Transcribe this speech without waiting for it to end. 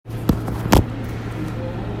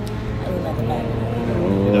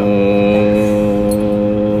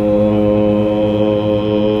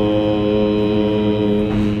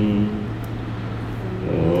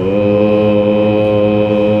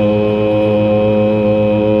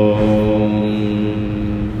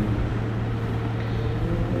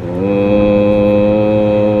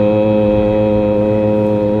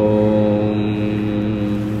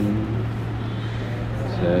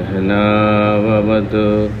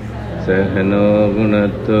सहनो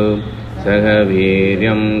गुणत्तु सह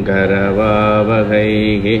वीर्यं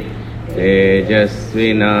करवावहैः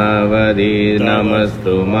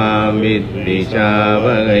तेजस्विनावधीतमस्तु मा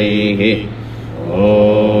विद्विषावहैः।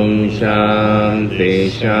 ॐ शान्ति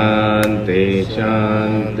शान्ति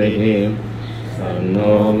शान्तिः।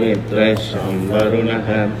 सन्नो मित्रं वरुणः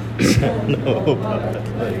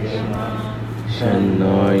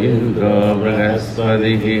सन्नो इन्द्रो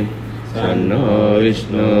बृहस्पतिः सन्नो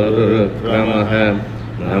विष्णुरुक्रमः।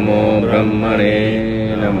 नमो ब्रह्मणे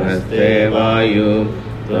नमस्ते वायु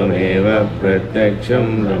त्वमेव प्रत्यक्षं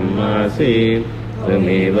ब्रह्मासि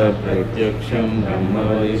त्वमेव प्रत्यक्षं ब्रह्म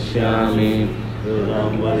वदिष्यामि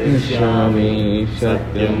वदिष्यामि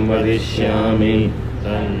सत्यं वदिष्यामि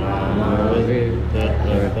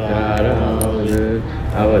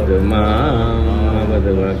अवतु माम्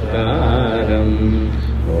अवतु वक्तारम्।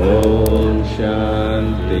 ॐ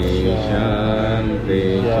शान्ति शान्ति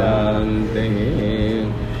शान्तिः।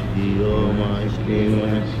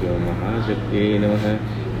 शिव महाशक्ति नमः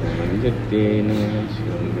शक्ति नमः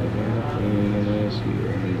शिव नमः शिव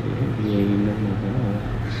नमः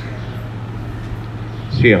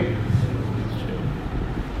शिव।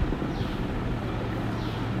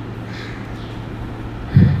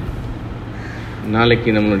 நாளைக்கு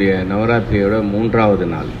நம்மளுடைய நவராத்திரியோட 3வது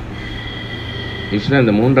நாள். யூஸ்வலாக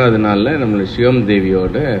இந்த 3வது நாளில் நம்மளுடைய சிவம்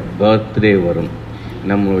தேவியோட பர்த்டே வரும்.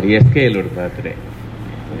 நம்மளுடைய எஸ்கேலோட பர்த்டே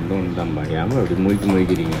ஒன்று தான் பாயாமல் அப்படி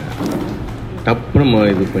முழிக்கிறீங்க, டப்புன்னு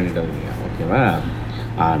இது பண்ணிட்டாதீங்க, ஓகேவா?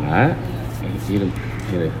 ஆனால் இது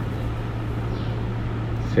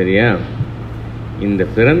சரியா, இந்த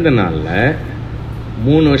பிறந்த நாளில்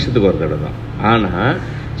 3 வருஷத்துக்கு ஒரு தடவை தான். ஆனால்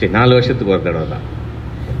சரி 4 வருஷத்துக்கு ஒரு தடவை தான்.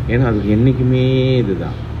 ஏன்னா அதுக்கு என்றைக்குமே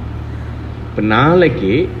இதுதான். இப்போ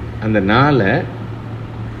நாளைக்கு அந்த நாளை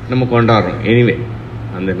நம்ம கொண்டாடுறோம். எனிவே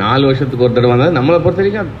அந்த 4 வருஷத்துக்கு ஒரு தடவை வந்தால் நம்மளை பொறுத்த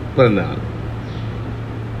வரைக்கும் பிறந்த நாள்.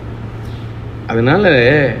 அதனால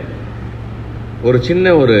ஒரு சின்ன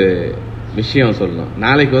ஒரு விஷயம் சொல்லணும்.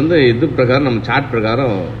 நாளைக்கு இது பிரகாரம் நம்ம சார்ட்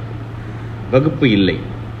பிரகாரம் வகுப்பு இல்லை.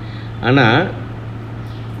 ஆனால்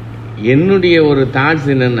என்னுடைய ஒரு தாட்ஸ்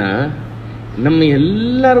என்னென்னா, நம்ம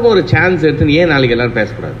எல்லாருக்கும் ஒரு சான்ஸ் எடுத்துன்னு ஏன் நாளைக்கு எல்லாரும்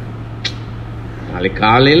பேசக்கூடாது? நாளைக்கு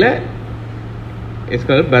காலையில்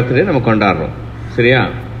எஸ்கேலோட பர்த்டே நம்ம கொண்டாடுறோம், சரியா?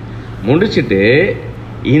 முடிச்சுட்டு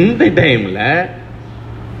இந்த டைமில்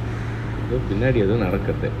பின்னாடி எதுவும்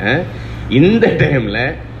நடக்குது. இந்த டைமில்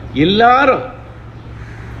எல்லாரும்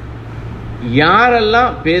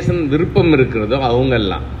யாரெல்லாம் பேசணும் விருப்பம் இருக்கிறதோ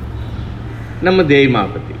அவங்கெல்லாம் நம்ம தெய்வமா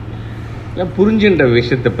பற்றி புரிஞ்சுன்ற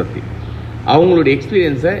விஷயத்தை பற்றி அவங்களுடைய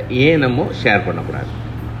எக்ஸ்பீரியன்ஸை ஏன் நம்ம ஷேர் பண்ணக்கூடாது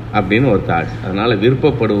அப்படின்னு ஒரு தாட்ஸ். அதனால்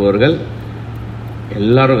விருப்பப்படுபவர்கள்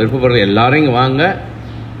எல்லாரும் எல்லாரும் இங்கே வாங்க.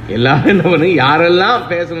 எல்லாரும் என்ன பண்ணுங்க, யாரெல்லாம்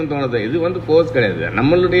பேசணும்னு தோணுது. இது ஃபோர்ஸ் கிடையாது,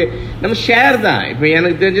 நம்ம ஷேர் தான். இப்போ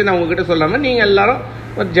எனக்கு தெரிஞ்சு நான் உங்ககிட்ட சொல்லாமல் நீங்கள் எல்லாரும்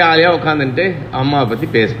ஒரு ஜாலியாக உட்காந்துட்டு அம்மாவை பற்றி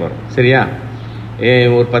பேச போகிறோம், சரியா?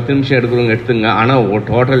 ஒரு 10 நிமிஷம் எடுக்கிறவங்க எடுத்துங்க. ஆனால்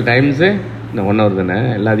டோட்டல் டைம்ஸு இந்த 1 hour தானே,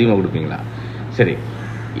 எல்லாம் அதிகமாக கொடுப்பீங்களா? சரி,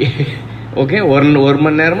 ஓகே. ஒரு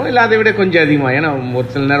மணி நேரமோ இல்லை அதை விட கொஞ்சம் அதிகமாக, ஏன்னா ஒரு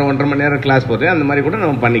சில நேரம் 1.5 மணி நேரம் கிளாஸ் போகிறது, அந்த மாதிரி கூட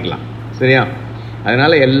நம்ம பண்ணிக்கலாம், சரியா?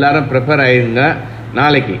 அதனால் எல்லாரும் ப்ரிப்பேர் ஆகிடுங்க.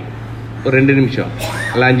 நாளைக்கு ஒரு 2 நிமிஷம்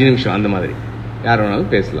இல்லை 5 நிமிஷம் அந்த மாதிரி யார்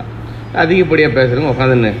வேணாலும் பேசலாம். அதிகப்படியாக பேசுகிறவங்க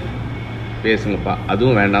உட்காந்துன்னு பேசுங்கப்பா,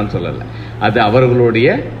 அதுவும் வேண்டாம்னு சொல்லலை. அது அவர்களுடைய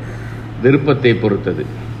விருப்பத்தை பொறுத்தது,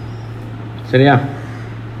 சரியா?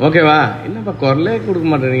 ஓகேவா? என்னப்பா குரலே கொடுக்க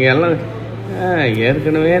மாட்டேறீங்க எல்லாம்?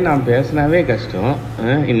 ஏற்கனவே நான் பேசினாவே கஷ்டம்.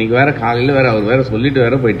 இன்னைக்கு வேற காலையில் வேற அவர் வேற சொல்லிட்டு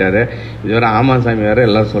வேற போயிட்டாரு. இது வேற ஆமாசாமி வேற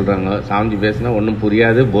எல்லாரும் சொல்றாங்க, சாமிஜி பேசினா ஒன்றும்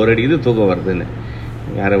புரியாது, போர் அடிக்குது, தூக்கம் வருதுன்னு.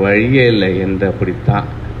 வேற வழியே இல்லை, எந்த அப்படித்தான்.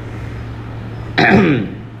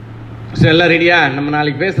 எல்லாம் ரெடியா? நம்ம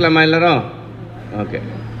நாளைக்கு பேசலாமா எல்லாரும்? ஓகே.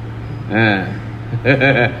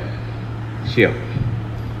 ஷியோர்.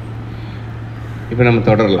 இப்போ நம்ம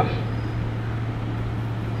தொடரலாம்.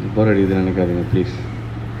 போர் அடிக்குது நினைக்காதீங்க ப்ளீஸ்.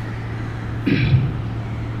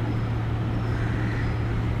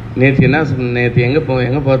 நேற்று எங்கே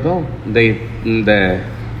பார்த்தோம்? இந்த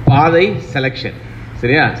பாதை செலெக்ஷன்,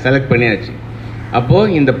 சரியா? செலக்ட் பண்ணியாச்சு.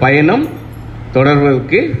 அப்போது இந்த பயணம்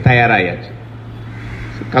தொடர்வதற்கு தயாராயாச்சு.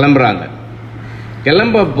 கிளம்புறாங்க.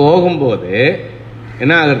 கிளம்ப போகும்போது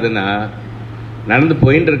என்ன ஆகுறதுன்னா, நடந்து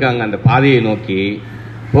போயிட்டு இருக்காங்க அந்த பாதையை நோக்கி.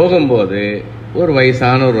 போகும்போது ஒரு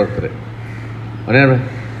வயசான ஒருத்தர்,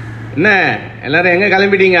 என்ன எல்லாரும் எங்க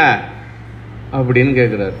கிளம்பிட்டீங்க அப்படின்னு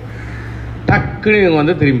கேட்குறாரு. டக்குன்னு இவங்க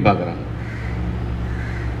வந்து திரும்பி பார்க்குறாங்க.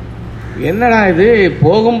 என்னடா இது,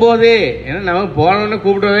 போகும்போதே, ஏன்னா நமக்கு போனோன்னு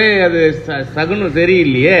கூப்பிட்டவே அது சகுனம்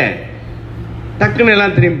சரியில்லையே. டக்குன்னு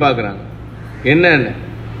எல்லாம் திரும்பி பார்க்குறாங்க. என்னன்னு,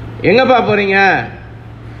 எங்கப்பா போறீங்க?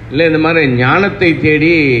 இல்லை, இந்த மாதிரி ஞானத்தை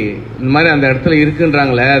தேடி இந்த மாதிரி அந்த இடத்துல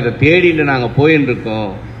இருக்குன்றாங்களே, அதை தேடிட்டு நாங்கள் போயின்னு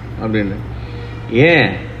இருக்கோம் அப்படின்னு. ஏன்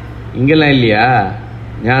இங்கெல்லாம் இல்லையா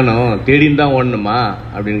ஞானம், தேடின்னு தான் ஓடணுமா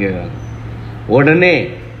அப்படின்னு கேட்குறாங்க. உடனே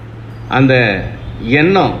அந்த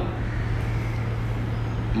எண்ணம்,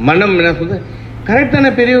 மனம் என்ன சொல்றது, கரெக்ட்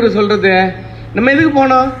தானே பெரியவர் சொல்றது, நம்ம எதுக்கு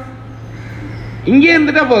போனோம், இங்கே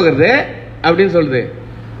இருந்துட்டா போகிறது அப்படின்னு சொல்றது.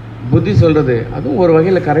 புத்தி சொல்றது அதுவும் ஒரு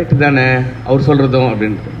வகையில் கரெக்ட் தானே அவர் சொல்றதும்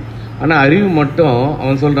அப்படின்ட்டு. ஆனால் அறிவு மட்டும்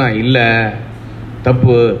அவன் சொல்றான், இல்லை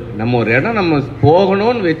தப்பு, நம்ம ஒரு இடம் நம்ம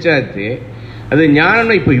போகணும்னு வச்சாச்சு, அது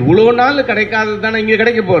ஞானம் இப்போ இவ்வளோ நாள் கிடைக்காதது தானே இங்கே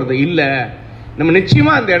கிடைக்க போகிறது, இல்லை நம்ம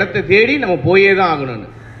நிச்சயமா அந்த இடத்த தேடி நம்ம போயே தான் ஆகணும்னு.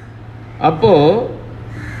 அப்போ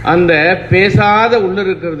அந்த பேசாத உள்ள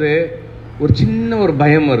இருக்கிறது ஒரு சின்ன ஒரு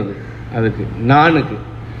பயம் வருது அதுக்கு, நானுக்கு.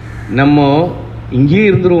 நம்ம இங்கேயே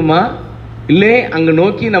இருந்துருவோமா, இல்லை அங்கே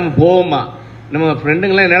நோக்கி நம்ம போவோமா, நம்ம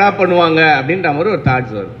ஃப்ரெண்டுங்களாம் என்னடா பண்ணுவாங்க அப்படின்ற மாதிரி ஒரு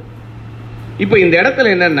தாட்ஸ் வருது. இப்போ இந்த இடத்துல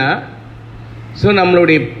என்னன்னா, ஸோ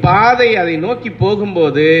நம்மளுடைய பாதை அதை நோக்கி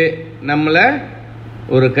போகும்போது நம்மளை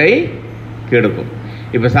ஒரு கை கெடுக்கும்.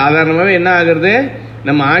 இப்போ சாதாரணமாகவே என்ன ஆகுறது,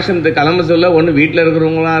 நம்ம ஆசிரமத்துக்கு கிளம்ப சொல்ல ஒன்று வீட்டில்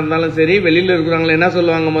இருக்கிறவங்களா இருந்தாலும் சரி, வெளியில் இருக்கிறவங்கள என்ன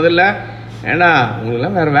சொல்லுவாங்க முதல்ல, ஏடா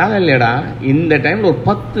உங்களுக்குலாம் வேறு வேலை இல்லையடா, இந்த டைமில் ஒரு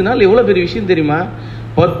 10 நாள் எவ்வளோ பெரிய விஷயம் தெரியுமா,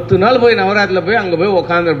 10 நாள் போய் நவராத்திரியில் போய் அங்கே போய்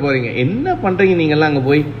உக்காந்து போகிறீங்க, என்ன பண்ணுறீங்க நீங்கள்லாம் அங்கே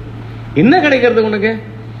போய், என்ன கிடைக்கிறது உனக்கு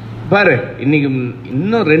பாரு, இன்னைக்கு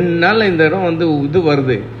இன்னும் 2 நாளில் இந்த இடம் வந்து இது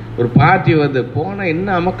வருது, ஒரு பார்ட்டி வருது, போனால் என்ன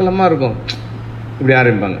அமக்கலமாக இருக்கும், இப்படி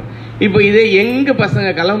ஆரம்பிப்பாங்க. இப்போ இதே எங்க பசங்க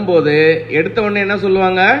கிளம்பும்போது எடுத்த உடனே என்ன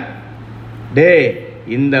சொல்லுவாங்க, டே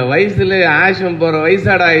இந்த வயசுல ஆசிரம் போற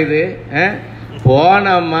வயசாடா இது,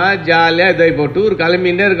 போனோமா ஜாலியா இதை இப்போ டூர்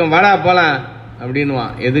கிளம்பிகிட்டே இருக்கோம், வாடா போலாம்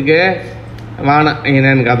அப்படின்வான். எதுக்கு வானா,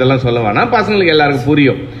 எனக்கு அதெல்லாம் சொல்ல வேணாம், பசங்களுக்கு எல்லாருக்கும்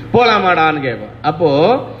புரியும், போலாமாடான்னு கேட்போம். அப்போ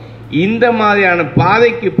இந்த மாதிரியான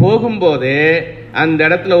பாதைக்கு போகும்போது அந்த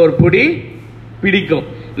இடத்துல ஒரு புடி பிடிக்கும்,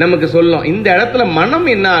 நமக்கு சொல்லும். இந்த இடத்துல மனம்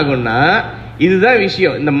என்ன ஆகும்னா, இதுதான்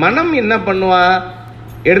விஷயம், இந்த மனம் என்ன பண்ணுவான்,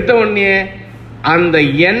 எடுத்த உடனே அந்த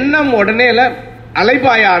எண்ணம் உடனே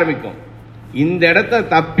அலைபாய ஆரம்பிக்கும். இந்த இடத்த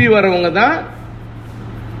தப்பி வரவங்க தான்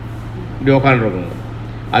இப்படி உட்காந்துருவாங்க,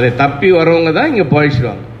 அதை தப்பி வரவங்க தான் இங்க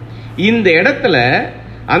போயிடுவாங்க. இந்த இடத்துல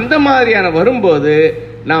அந்த மாதிரியான வரும்போது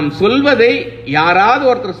நாம் சொல்வதை யாராவது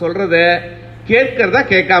ஒருத்தர் சொல்றத கேட்கிறதா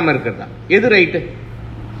கேட்காம இருக்கிறதா, எது ரைட்டு?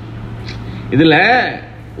 இதுல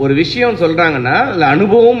ஒரு விஷயம் சொல்றாங்கன்னா அதுல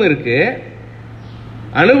அனுபவம் இருக்கு,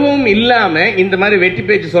 அனுபவம் இல்லாம இந்த மாதிரி வெட்டி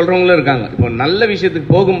பேச்சு சொல்றவங்களும் இருக்காங்க. இப்போ நல்ல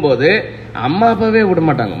விஷயத்துக்கு போகும்போது அம்மா அப்பாவே விட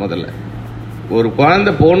மாட்டாங்க, முதல்ல ஒரு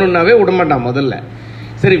குழந்தை போகணுன்னாவே விட மாட்டான் முதல்ல.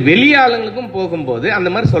 சரி, வெளியாளுங்களுக்கும் போகும்போது அந்த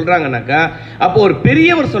மாதிரி சொல்றாங்கன்னாக்கா, அப்போ ஒரு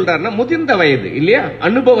பெரியவர் சொல்றாருன்னா முதிர்ந்த வயது இல்லையா,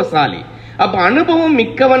 அனுபவசாலி. அப்ப அனுபவம்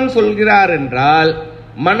மிக்கவன் சொல்கிறார் என்றால்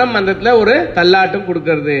மனம் அந்த ஒரு தள்ளாட்டம்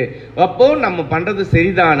கொடுக்கறது. அப்போ நம்ம பண்றது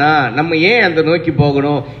சரிதானா, நம்ம ஏன் அந்த நோக்கி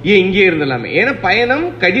போகணும், ஏன் இங்கே இருந்தலாமே. ஏன்னா பயணம்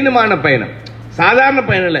கடினமான பயணம், சாதாரண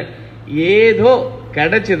பயணம் இல்லை. ஏதோ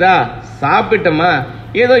கிடைச்சதா, சாப்பிட்டோமா,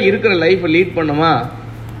 ஏதோ இருக்கிற லைஃப் லீட் பண்ணோமா,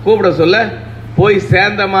 கூப்பிட சொல்ல போய்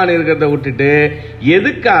சேர்ந்தமான இருக்கிறத விட்டுட்டு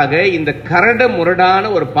எதுக்காக இந்த கரட முரடான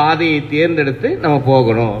ஒரு பாதையை தேர்ந்தெடுத்து நம்ம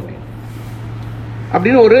போகணும்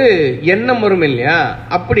அப்படின்னு ஒரு எண்ணம் வரும் இல்லையா.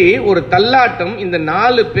 அப்படி ஒரு தள்ளாட்டம் இந்த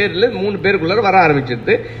 4 பேர்ல 3 பேருக்குள்ள வர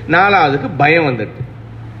ஆரம்பிச்சிருது. 4ஆவதுக்கு பயம் வந்துடுது.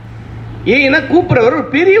 ஏன்னா கூப்பிடுறவர் ஒரு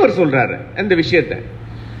பெரியவர் சொல்றாரு அந்த விஷயத்த.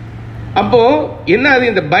 அப்போ என்ன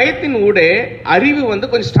ஆகுது, இந்த பயத்தின் ஊடே அறிவு வந்து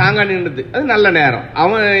கொஞ்சம் ஸ்ட்ராங்கா நின்றுது. அது நல்ல நேரம்.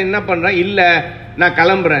 அவன் என்ன பண்றான், இல்ல நான்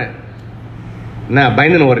கிளம்புறேன், நான்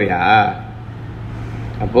பயந்துன்னு ஓடுறியா,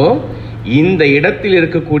 அப்போ இந்த இடத்தில்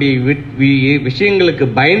இருக்கக்கூடிய விஷயங்களுக்கு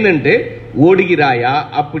பயந்துட்டு ஓடுகிறாயா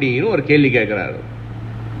அப்படின்னு ஒரு கேள்வி கேட்கிறாரு.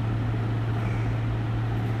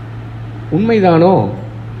 உண்மைதானோ?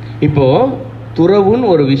 இப்போ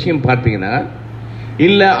துறவுன்னு ஒரு விஷயம் பார்த்தீங்கன்னா,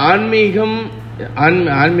 இல்ல ஆன்மீகம்,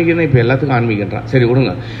 ஆன்மீகம் இப்ப எல்லாத்துக்கும் ஆன்மீகன்றான், சரி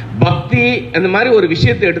விடுங்க, பக்தி அந்த மாதிரி ஒரு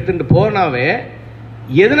விஷயத்தை எடுத்துட்டு போனாவே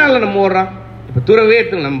எதனால நம்ம ஓடுறான். இப்ப துறவே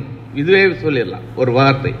எடுத்து நம்ம இதுவே சொல்லிடலாம் ஒரு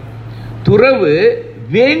வார்த்தை, துறவு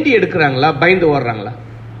வேண்டி எடுக்கிறாங்களா, பயந்து ஓடுறாங்களா?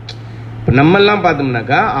 இப்ப நம்ம எல்லாம்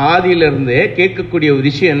பார்த்தோம்னாக்கா ஆதியில இருந்து கேட்கக்கூடிய ஒரு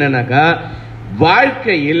விஷயம் என்னன்னாக்கா,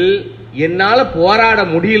 வாழ்க்கையில் என்னால போராட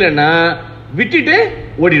முடியலன்னா விட்டுட்டு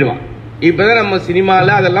ஓடிடுவான். இப்பதான் நம்ம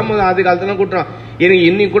சினிமால அதெல்லாம் ஆதி காலத்துல கூட்டுறோம், எனக்கு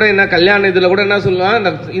இன்னைக்கு கூட என்ன கல்யாண இதுல கூட என்ன சொல்லுவான்,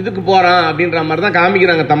 இதுக்கு போறான் அப்படின்ற மாதிரி தான்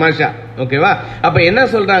காமிக்கிறாங்க தமாஷா. ஓகேவா? அப்ப என்ன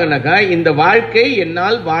சொல்றாங்கன்னாக்கா, இந்த வாழ்க்கை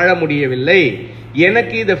என்னால் வாழ முடியவில்லை,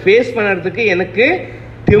 எனக்கு இதை ஃபேஸ் பண்ணுறதுக்கு எனக்கு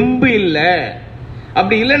தெம்பு இல்லை.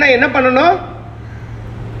 அப்படி இல்லைன்னா என்ன பண்ணணும்?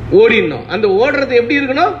 ஓடிடணும். அந்த ஓடுறது எப்படி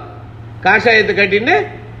இருக்கணும்? காஷாயத்தை கட்டின்னு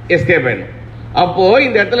எஸ்கேப் ஆயிடணும். அப்போ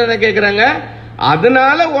இந்த இடத்துல என்ன கேட்கறாங்க,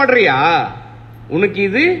 அதனால ஓடுறியா,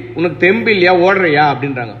 உனக்கு தெம்பு இல்லையா, ஓடுறியா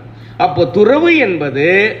அப்படின்றாங்க. அப்போ துறவு என்பது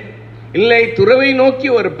இல்லை, துறவை நோக்கி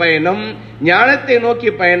ஒரு பயணம், ஞானத்தை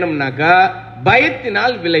நோக்கிய பயணம்னாக்கா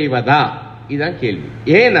பயத்தினால் விளைவதா? இதுதான் கேள்வி.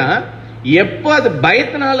 ஏன்னா எப்போ அது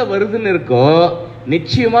பயத்தினால வருதுன்னு இருக்கோ,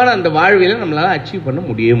 நிச்சயமான அந்த வாழ்வில நம்மளால அச்சீவ் பண்ண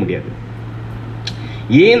முடியாது.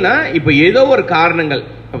 ஏன்னா இப்ப ஏதோ ஒரு காரணங்கள்,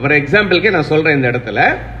 ஃபார் எக்ஸாம்பிளுக்கு நான் சொல்றேன், இந்த இடத்துல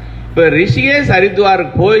இப்ப ரிஷிகேஷ்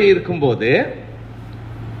ஹரித்வாருக்கு போய் இருக்கும்போது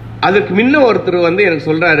அதுக்கு முன்ன ஒருத்தர் வந்து எனக்கு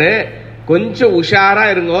சொல்றாரு, கொஞ்சம் உஷாரா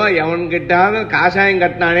இருங்கோ, எவன்கிட்ட காஷாயம்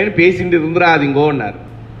கட்டினானேன்னு பேசிட்டு இருந்துடாதீங்கோன்னாரு.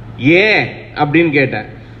 ஏன் அப்படின்னு கேட்டேன்.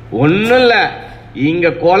 ஒன்னும் இல்ல, இங்க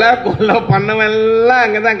கொலை பண்ணவெல்லாம்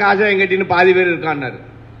அங்கதான் காஷாயம் கட்டின்னு பாதி பேர் இருக்கான்னாரு.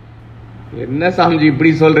 என்ன சாமிஜி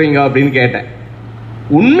இப்படி சொல்றீங்க அப்படின்னு கேட்டேன்.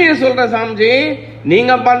 உண்மையை சொல்ற சாமிஜி,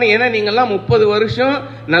 நீங்க பண்ண, ஏன்னா நீங்க எல்லாம் 30 வருஷம்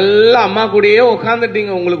நல்ல அம்மா கூடயே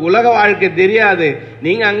உட்காந்துட்டீங்க, உங்களுக்கு உலக வாழ்க்கை தெரியாது.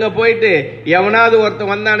 நீங்க அங்க போயிட்டு எவனாவது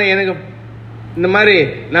ஒருத்தன் வந்தானே, எனக்கு இந்த மாதிரி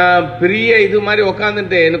நான் பெரிய இது மாதிரி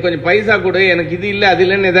உட்காந்துட்டு எனக்கு கொஞ்சம் பைசா கொடு, எனக்கு இது இல்லை அது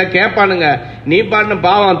இல்லைன்னு ஏதாவது கேட்பானுங்க, நீ பாட்டு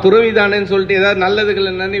பாவம் துறவிதானேன்னு சொல்லிட்டு ஏதாவது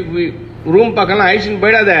நல்லதுகள் என்னன்னு ரூம் பக்கம்லாம் அழிச்சுன்னு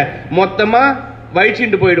போயிடாத, மொத்தமா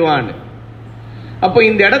வழிச்சுட்டு போயிடுவான்னு. அப்போ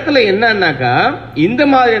இந்த இடத்துல என்னன்னாக்கா, இந்த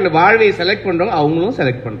மாதிரியான வாழ்வை செலக்ட் பண்றவங்க அவங்களும்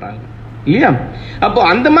செலக்ட் பண்றாங்க இல்லையா? அப்போ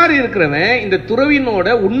அந்த மாதிரி இருக்கிறவன் இந்த துறவினோட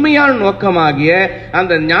உண்மையான நோக்கமாகிய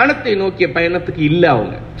அந்த ஞானத்தை நோக்கிய பயணத்துக்கு இல்ல,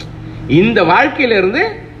 அவங்க இந்த வாழ்க்கையில இருந்து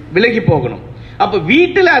விலகி போகணும். அப்ப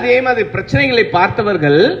வீட்டுல அதே மாதிரி பிரச்சனைகளை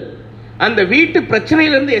பார்த்தவர்கள் அந்த வீட்டு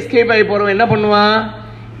பிரச்சனையிலிருந்து எஸ்கேப் ஆகி போறவன் என்ன பண்ணுவான்,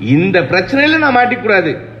 இந்த பிரச்சனையில நான்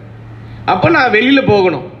மாட்டிக்கூடாது, அப்ப நான் வெளியில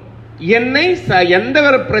போகணும், என்னை எந்த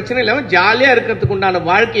ஒரு பிரச்சனை இல்லாம ஜாலியா இருக்கிறதுக்கு உண்டான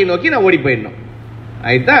வாழ்க்கையை நோக்கி நான் ஓடி போயிடணும்.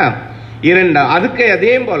 ஆயிட்டா? இரண்டாம், அதுக்கு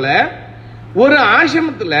அதே போல ஒரு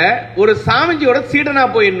ஆசிரமத்துல ஒரு சாமிஜியோட சீடனா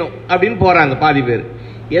போயிடணும் அப்படின்னு போறாங்க பாதி பேர்.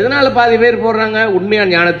 எதனால பாதி பேர் போறாங்க?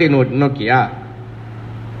 உண்மையான ஞானத்தை நோக்கியா?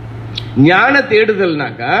 ஞான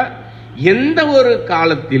தேடுதல்னாக்கா எந்த ஒரு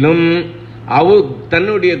காலத்திலும்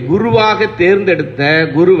தன்னுடைய குருவாக தேர்ந்தெடுத்த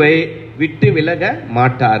குருவை விட்டு விலக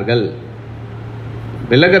மாட்டார்கள்.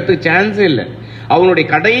 விலகத்துக்கு சான்ஸ் இல்லை. அவனுடைய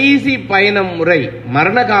கடைசி பயணம் முறை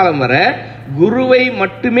மரண காலம் வர குருவை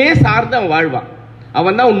மட்டுமே சார்ந்து அவன் வாழ்வான்.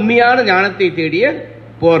 அவன் தான் உண்மையான ஞானத்தை தேடிய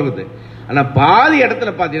போறது. ஆனா பாதி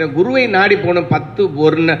இடத்துல பாத்தீங்கன்னா குருவை நாடி போன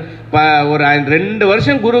 2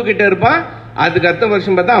 வருஷம் குரு கிட்ட இருப்பான், அதுக்கு அடுத்த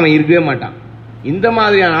வருஷம் பார்த்தா அவன் இருக்கவே மாட்டான். இந்த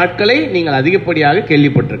மாதிரியான ஆட்களை நீங்கள் அதிகப்படியாக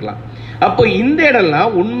கேள்விப்பட்டிருக்கலாம். அப்போ இந்த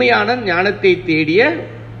இடம்லாம் உண்மையான ஞானத்தை தேடிய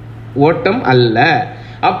ஓட்டம் அல்ல.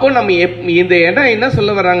 அப்போ நம்ம இந்த இடம் என்ன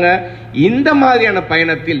சொல்ல வர்றாங்க, இந்த மாதிரியான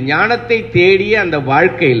பயணத்தில் ஞானத்தை தேடிய அந்த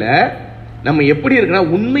வாழ்க்கையில நம்ம எப்படி இருக்குன்னா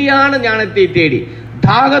உண்மையான ஞானத்தை தேடி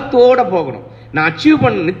தாகத்தோட போகணும். நான் அச்சீவ்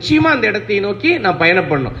பண்ண, நிச்சயமா அந்த இடத்தை நோக்கி நான் பயணம்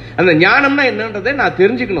பண்ணணும். அந்த ஞானம்னா என்னன்றதை நான்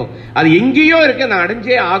தெரிஞ்சுக்கணும், அது எங்கேயோ இருக்க, நான்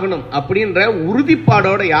அடைஞ்சே ஆகணும் அப்படின்ற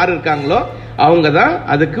உறுதிப்பாடோட யார் இருக்காங்களோ அவங்க தான்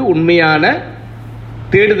அதுக்கு உண்மையான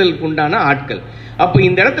தேடுதலுக்கு உண்டான ஆட்கள். அப்ப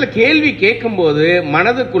இந்த இடத்துல கேள்வி கேட்கும் போது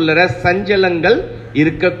மனதுக்குள்ள சஞ்சலங்கள்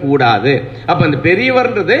இருக்கக்கூடாது. அப்ப அந்த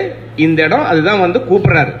பெரியவர்ன்றது இந்த இடம் அதுதான் வந்து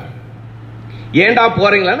கூப்பிடுறாரு. ஏண்டா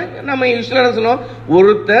போறீங்களான்னு நம்ம யூஸ்வலா சொன்னோம்.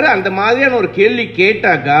 ஒருத்தர் அந்த மாதிரியான ஒரு கேள்வி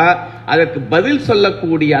கேட்டாக்கா அதற்கு பதில்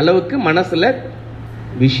சொல்லக்கூடிய அளவுக்கு மனசுல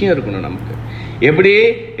விஷயம் இருக்கணும் நமக்கு. எப்படி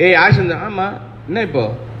ஆசிரம் தான், ஆமா என்ன இப்போ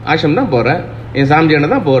ஆசிரம் தான் போற, என்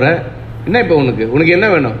சாமிஜியான தான் போற, என்ன இப்போ உனக்கு என்ன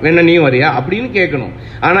வேணும், வேணா நீ வரியா அப்படின்னு கேட்கணும்.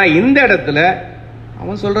 ஆனா இந்த இடத்துல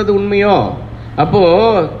அவன் சொல்றது உண்மையோ, அப்போ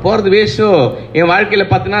போறது வேஸ்டோ, என் வாழ்க்கையில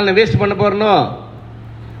 10 நாள் நான் வேஸ்ட் பண்ண போறனோ,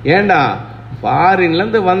 ஏண்டா ஃபாரின்ல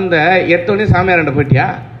இருந்து வந்த எத்தோடனே சாமியார்கிட்ட போயிட்டியா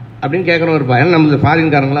அப்படின்னு கேட்கணும் இருப்பா. ஏன்னா நம்மளுக்கு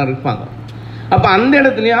ஃபாரின்காரங்களாம் இருப்பாங்க. அப்ப அந்த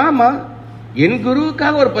இடத்துலயே ஆமா என்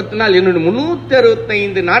குருவுக்காக ஒரு 10 நாள், என்னுடைய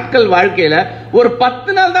 365 நாட்கள் வாழ்க்கையில ஒரு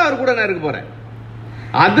 10 நாள் தான் அவர் கூட நான் இருக்க போறேன்.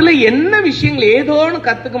 அதுல என்ன விஷயங்கள் ஏதோன்னு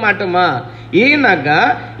கத்துக்க மாட்டோமா? ஏன்னாக்கா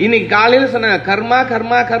இன்னைக்கு காலையில சொன்ன கர்மா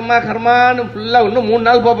கர்மா கர்மா கர்மான்னு ஃபுல்லா இன்னும் 3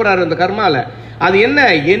 நாள் போறாரு அந்த கர்மால. அது என்ன,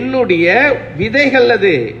 என்னுடைய விதைகள்,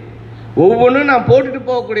 அது ஒவ்வொன்றும் நான் போட்டுட்டு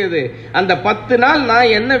போகக்கூடியது. அந்த 10 நாள்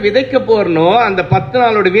நான் என்ன விதைக்க போறனோ அந்த 10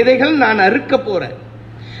 நாளோட விதைகள் நான் அறுக்க போறேன்.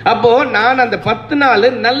 அப்போ நான் அந்த 10 நாள்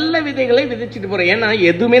நல்ல விதைகளை விதைச்சிட்டு போறேன். ஏன்னா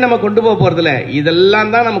எதுவுமே நம்ம கொண்டு போக போறது இல்ல,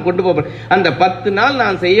 இதெல்லாம் தான் நம்ம கொண்டு போறோம். அந்த 10 நாள்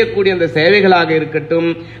நான் செய்யக்கூடிய அந்த சேவைகளாக இருக்கட்டும்,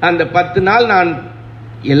 அந்த 10 நாள் நான்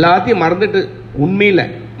எல்லாத்தையும் மறந்துட்டு, உண்மையில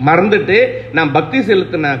மறந்துட்டு நான் பக்தி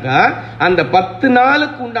செலுத்தினாக்கா அந்த 10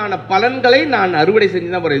 நாளுக்கு உண்டான பலன்களை நான் அறுவடை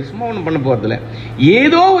செஞ்சுதான் போறேன். சும்மா ஒன்றும் பண்ண போறதில்ல.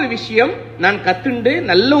 ஏதோ ஒரு விஷயம் நான் கத்துண்டு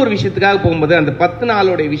நல்ல ஒரு விஷயத்துக்காக போகும்போது அந்த 10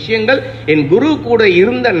 நாளுடைய விஷயங்கள் என் குரு கூட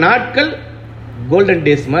இருந்த நாட்கள் கோல்டன்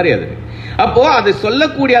டேஸ் மாதிரி. அது அப்போ அதை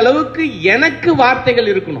சொல்லக்கூடிய அளவுக்கு எனக்கு வார்த்தைகள்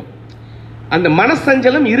இருக்கணும். அந்த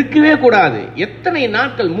மனசஞ்சலம் இருக்கவே கூடாது. எத்தனை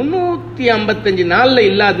நாட்கள் 355 நாள்ல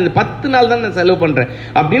இல்லாத 10 நாள் தான் நான் செலவு பண்றேன்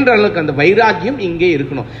அப்படின்ற அளவுக்கு அந்த வைராக்கியம் இங்கே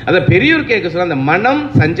இருக்கணும். அத பெரியோர் கேட்க சொல்ல, அந்த மனம்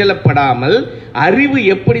சஞ்சலப்படாமல் அறிவு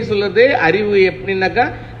எப்படி சொல்றது? அறிவு எப்படின்னாக்கா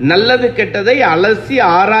நல்லது கெட்டதை அலசி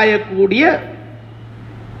ஆராயக்கூடிய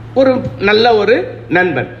ஒரு நல்ல ஒரு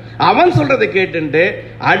நண்பன். அவன் சொல்றதை கேட்டு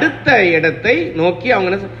அடுத்த இடத்தை நோக்கி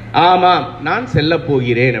அவங்க ஆமா நான் செல்ல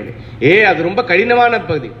போகிறேன் அப்படி. அது ரொம்ப கடினமான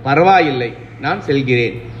பகுதி, பரவாயில்லை நான்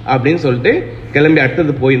செல்கிறேன் அப்படின்னு சொல்லிட்டு கிளம்பி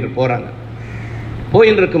அடுத்தது போறாங்க.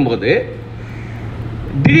 போயின்னு இருக்கும்போது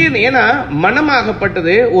திடீர்னு, ஏன்னா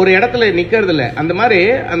மனமாகப்பட்டது ஒரு இடத்துல நிக்கிறது இல்லை. அந்த மாதிரி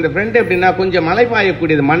அந்த ஃப்ரெண்ட் எப்படின்னா கொஞ்சம்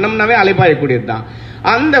அலைப்பாயக்கூடியது, மன்னம்னாவே அலைப்பாயக்கூடியது தான்.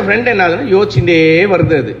 அந்த ஃப்ரெண்ட் என்ன யோசிச்சுட்டே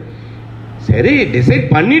வருது. அது சரி டிசைட்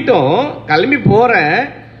பண்ணிட்டோம், கிளம்பி போறேன்,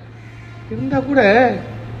 இருந்தா கூட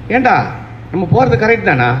ஏண்டா நம்ம போறது கரெக்ட்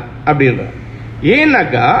தானா அப்படின்ற.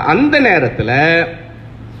 ஏன்னாக்கா அந்த நேரத்தில்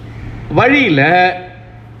வழியில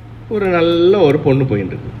ஒரு நல்ல ஒரு பொண்ணு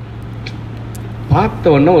போயிட்டு இருக்கு.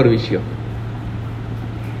 பார்த்த உடனே ஒரு விஷயம்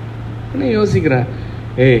யோசிக்கிறேன்,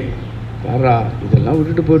 பாரா இதெல்லாம்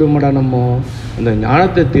விட்டுட்டு போயிடுமாடா, நம்ம அந்த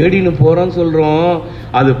ஞானத்தை தேடின்னு போறோம்னு சொல்றோம்,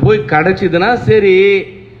 அது போய் கிடைச்சதுன்னா சரி,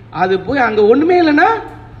 அது போய் அங்க ஒண்ணுமே இல்லைன்னா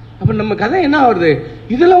அப்ப நம்ம கதை என்ன ஆகுது,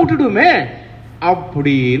 இதெல்லாம் விட்டுடுமே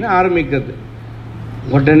அப்படின்னு ஆரம்பிக்கிறது.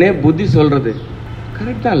 உடனே புத்தி சொல்றது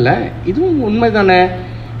கரெக்ட் தான், இல்ல இதுவும் உண்மைதானே.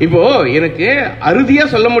 இப்போ எனக்கு அறுதியா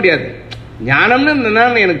சொல்ல முடியாது, ஞானம்னு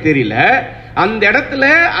என்னன்னு எனக்கு தெரியல. அந்த இடத்துல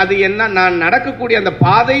அது என்ன, நான் நடக்கக்கூடிய அந்த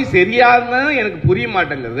பாதை சரியான எனக்கு புரிய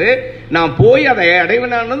மாட்டேங்குது, நான் போய் அதை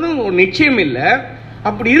அடைவனானதும் ஒரு நிச்சயம் இல்லை.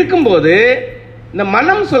 அப்படி இருக்கும்போது இந்த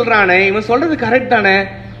மனம் சொல்றானே, இவன் சொல்றது கரெக்ட் தானே,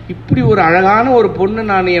 இப்படி ஒரு அழகான ஒரு பொண்ணு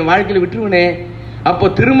நான் என் வாழ்க்கையில் விட்டுருவனே, அப்போ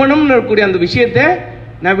திருமணம் இருக்கக்கூடிய அந்த விஷயத்தை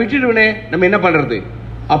நான் விட்டுடுவனே, நம்ம என்ன பண்றது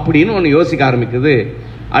அப்படின்னு ஒன்று யோசிக்க ஆரம்பிக்குது.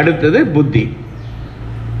 அடுத்தது புத்தி,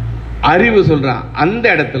 அறிவு சொல்றான் அந்த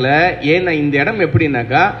இடத்துல. ஏன்னா இந்த இடம்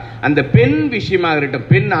எப்படின்னாக்கா அந்த பெண் விஷயமாக இருக்கட்டும்,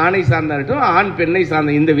 பெண் ஆணை சார்ந்தா இருக்கட்டும், ஆண் பெண்ணை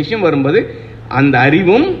சார்ந்த இந்த விஷயம் வரும்போது அந்த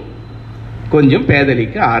அறிவும் கொஞ்சம்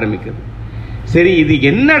பேதலிக்க ஆரம்பிக்குது. சரி இது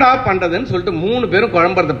என்னடா பண்றதுன்னு சொல்லிட்டு 3 பேரும்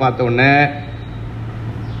குழம்புறத பார்த்த உடனே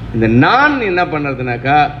இந்த நான் என்ன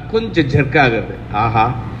பண்றதுனாக்கா கொஞ்சம் ஜெர்க் ஆகுது. ஆஹா,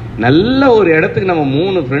 நல்ல ஒரு இடத்துக்கு நம்ம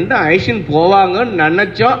 3 ஃப்ரெண்டும் ஐஷன் போவாங்கன்னு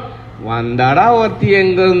நினைச்சோம், வந்தாடா ஒருத்தி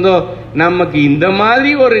எங்க இருந்தோ நமக்கு இந்த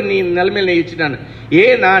மாதிரி ஒரு நீ நிலைமையில வச்சுட்டானு.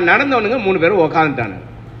 நான் நடந்தவனுங்க 3 பேரும் உக்காந்துட்டானுங்க.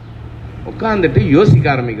 உட்காந்துட்டு யோசிக்க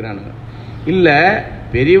ஆரம்பிக்கிறானுங்க. இல்ல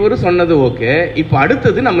பெரியவர் சொன்னது ஓகே, இப்ப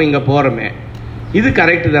அடுத்தது நம்ம இங்க போறோமே இது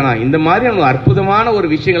கரெக்ட் தானா, இந்த மாதிரி நம்ம அற்புதமான ஒரு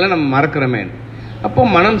விஷயங்களை நம்ம மறக்கிறோமே. அப்போ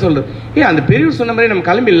மனம் சொல்றது, அந்த பெரியவர் சொன்ன மாதிரி நம்ம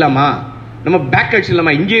கிளம்பி இல்லாமா, நம்ம பேக்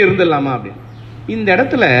அடிச்சிடலாமா, இங்கே இருந்துடலாமா அப்படின்னு. இந்த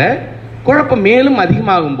இடத்துல குழப்பம் மேலும்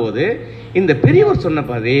அதிகமாகும் போது இந்த பெரியவர் சொன்ன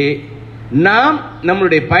மாதிரி நாம்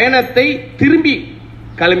நம்மளுடைய பயணத்தை திரும்பி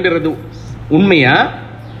கிளம்புறது உண்மையா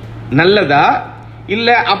நல்லதா, இல்ல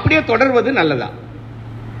அப்படியே தொடர்வது நல்லதா?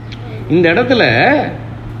 இந்த இடத்துல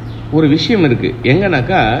ஒரு விஷயம் இருக்கு.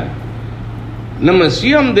 எங்கனாக்கா நம்ம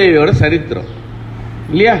ஸ்ரீராம் தேவியோட சரித்திரம்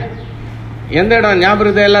இல்லையா? எந்த இடம்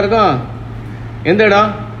ஞாபகம் எல்லாருக்கும்? எந்த இடம்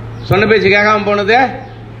சொன்ன பேச்சு கேட்காம போனது?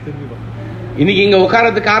 இன்னைக்கு இங்க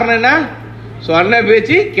உட்காரதுக்கு காரணம் என்ன? சொன்ன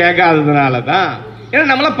பேச்சு கேட்காததுனால தான். ஏன்னா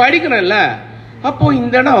நம்மளாம் படிக்கணும் இல்ல. அப்போ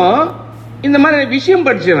இந்த இடம் இந்த மாதிரி விஷயம்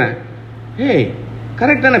படிச்சவன்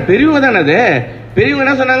கரெக்ட் தானே, பெரியவங்க தானே. அது பெரியவங்க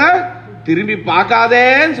என்ன சொன்னாங்க, திரும்பி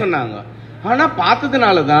பார்க்காதேன்னு சொன்னாங்க. ஆனா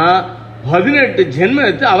பார்த்ததுனாலதான் 18 ஜென்மம்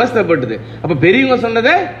எடுத்து அவஸ்தைப்பட்டது. அப்ப பெரியவங்க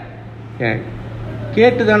சொன்னதை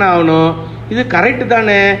கேட்டுதானே ஆகணும், இது கரெக்ட்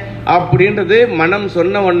தானே அப்படின்றது மனம்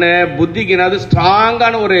சொன்ன உடனே புத்திக்கு என்னது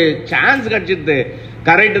ஸ்ட்ராங்கான ஒரு சான்ஸ் கிடைச்சிடுது.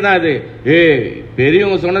 கரெக்ட் தான் அது.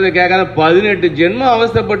 பெரியவங்க சொன்னதை கேட்காத 18 ஜென்மம்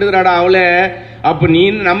அவஸ்தைப்பட்டுக்கிறாடா அவளே, அப்ப நீ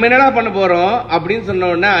நம்ம என்னடா பண்ண போறோம் அப்படின்னு சொன்ன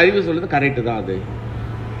உடனே அறிவு சொல்றது கரெக்ட் தான் அது.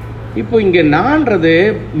 இப்போ இங்க நான்றது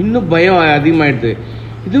இன்னும் பயம் அதிகமாயிடுது.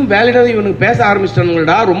 இதுவும் வேலையிடாத இவனுக்கு பேச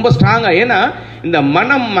ஆரம்பிச்சிட்டானுங்கடா ரொம்ப ஸ்ட்ராங்கா. ஏன்னா இந்த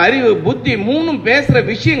மனம் அறிவு புத்தி 3 பேசுற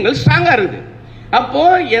விஷயங்கள் ஸ்ட்ராங்கா இருக்குது. அப்போ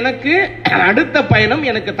எனக்கு அடுத்த பயணம்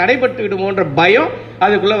எனக்கு தடைப்பட்டு விடுமோன்ற பயம்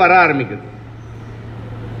அதுக்குள்ள வர ஆரம்பிக்குது.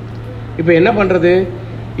 இப்ப என்ன பண்றது?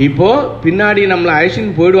 இப்போ பின்னாடி நம்மளை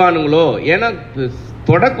அழிச்சின்னு போயிடுவானுங்களோ, ஏன்னா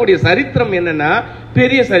தொடக்கூடிய சரித்திரம் என்னன்னா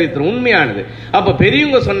பெரிய சரித்திரம் உண்மையானது. அப்ப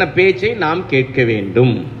பெரியவங்க சொன்ன பேச்சை நாம் கேட்க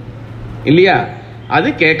வேண்டும் இல்லையா? அது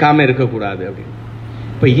கேட்காம இருக்கக்கூடாது அப்படின்னு.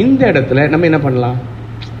 இப்ப இந்த இடத்துல நம்ம என்ன பண்ணலாம்?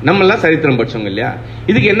 நம்ம எல்லாம் சரித்திரம் படிச்சோங்க இல்லையா?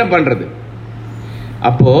 இதுக்கு என்ன பண்றது?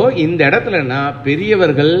 அப்போ இந்த இடத்துல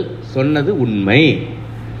பெரியவர்கள் சொன்னது உண்மை.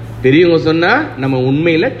 பெரியவங்க சொன்னா நம்ம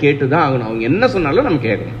உண்மையில கேட்டுதான் ஆகணும். அவங்க என்ன சொன்னாலும் நம்ம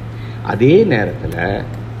கேட்கணும். அதே நேரத்தில்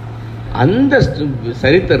அந்த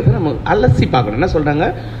சரித்திரத்தை நம்ம அலசி பார்க்கணும். என்ன சொல்றாங்க?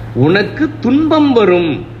 உனக்கு துன்பம்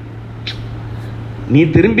வரும், நீ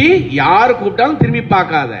திரும்பி யாரு கூப்பிட்டாலும் திரும்பி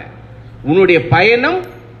பார்க்காத, உன்னுடைய பயணம்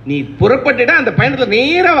நீ புறப்பட்டுட, அந்த பயணத்துல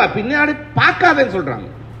நேரா பின்னாடி பார்க்காதன்னு சொல்றாங்க.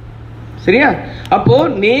 சரியா? அப்போ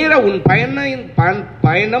நேரா உன்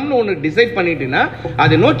பயணம்னு ஒன்று டிசைட் பண்ணிட்டீங்கன்னா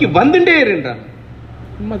அதை நோக்கி வந்துட்டே இருன்றாங்க.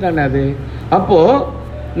 உண்மைதானே அது? அப்போ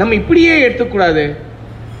நம்ம இப்படியே எடுத்துக்கூடாது.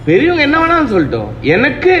 பெரியவங்க என்ன வேணாலும் சொல்லிட்டோம்,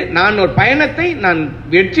 எனக்கு நான் ஒரு பயணத்தை நான்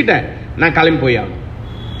வெடிச்சிட்டேன், நான் கிளம்பி போயாகணும்.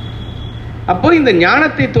 அப்போ இந்த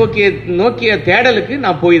ஞானத்தை நோக்கிய தேடலுக்கு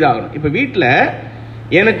நான் போய் தான் ஆகணும். இப்போ வீட்டில்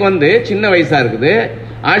எனக்கு சின்ன வயசா இருக்குது,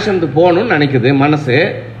 ஆசிரமத்துக்கு போகணும்னு நினைக்குது மனசு.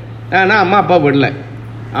 ஆனால் அம்மா அப்பா விடல.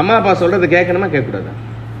 அம்மா அப்பா சொல்றது கேட்கணுமா கேட்கக்கூடாதா?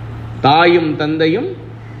 தாயும் தந்தையும்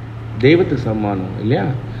தெய்வத்துக்கு சமானம் இல்லையா?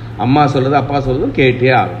 அம்மா சொல்றது அப்பா சொல்றதும் கேட்டே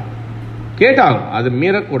ஆகும், கேட்டாகும். அது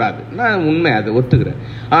மீறக்கூடாது. நான் உண்மை, அதை ஒத்துக்கிறேன்.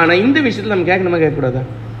 ஆனா இந்த விஷயத்துல நம்ம கேட்கணுமா கேட்கக்கூடாதா?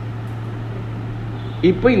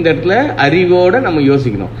 இப்போ இந்த இடத்துல அறிவோட நம்ம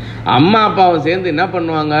யோசிக்கணும். அம்மா அப்பாவை சேர்ந்து என்ன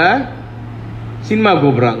பண்ணுவாங்க? சினிமா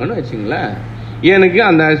கூப்பிடுறாங்கன்னு வச்சுங்களேன். எனக்கு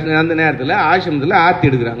அந்த நேரத்தில் ஆசிரமத்தில் ஆர்த்தி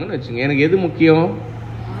எடுக்கிறாங்கன்னு வச்சுங்க. எனக்கு எது முக்கியம்?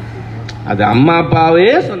 அது அம்மா அப்பாவே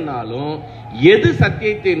சொன்னாலும் எது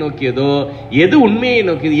சத்தியத்தை நோக்கியதோ, எது உண்மையை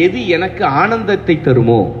நோக்கியதோ, எது எனக்கு ஆனந்தத்தை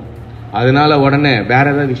தருமோ, அதனால உடனே வேற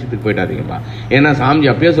ஏதாவது விஷயத்துக்கு போயிட்டாதீங்கப்பா. ஏன்னா சாமிஜி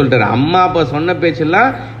அப்பயே சொல்லிட்டாரு, அம்மா அப்பா சொன்ன பேச்செல்லாம்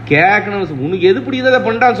கேட்கணும், உனக்கு எது பிடிக்கிறத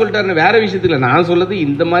பண்றான்னு சொல்லிட்டாரு. வேற விஷயத்துல நான் சொல்றது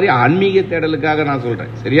இந்த மாதிரி ஆன்மீக தேடலுக்காக நான்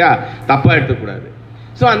சொல்றேன். சரியா? தப்பா எடுத்துக்கூடாது.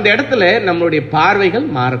 ஸோ அந்த இடத்துல நம்மளுடைய பார்வைகள்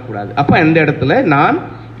மாறக்கூடாது. அப்ப அந்த இடத்துல நான்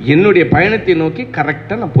என்னுடைய பயணத்தை நோக்கி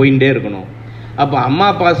கரெக்டா நான் போயிட்டே இருக்கணும். அப்போ அம்மா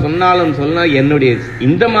அப்பா சொன்னாலும் என்னுடைய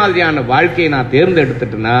இந்த மாதிரியான வாழ்க்கையை நான்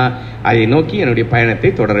தேர்ந்தெடுத்துட்டேன்னா அதை நோக்கி என்னுடைய பயணத்தை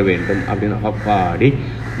தொடர வேண்டும் அப்படின்னு. அப்பாடி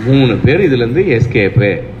 3 பேர் இதுல இருந்து எஸ்கேப்பு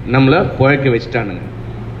நம்மள புழைக்க வச்சுட்டானுங்க.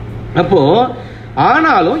 அப்போ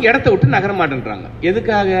ஆனாலும் இடத்த விட்டு நகர மாட்டேன்றாங்க.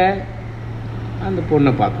 எதுக்காக? அந்த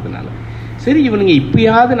பொண்ணை பார்த்ததுனால. சரி, இவனுங்க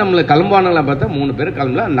இப்பயாவது நம்மளை கிளம்பானுங்களா பார்த்தா 3 பேர்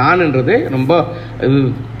கிளம்பல. நான்ன்றது ரொம்ப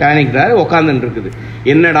டேனிக்டாரு உட்காந்துட்டு இருக்குது.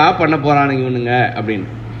 என்னடா பண்ண போறானுங்க இவனுங்க அப்படின்னு.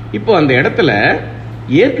 இப்போ அந்த இடத்துல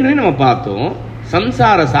ஏற்கனவே நம்ம பார்த்தோம்,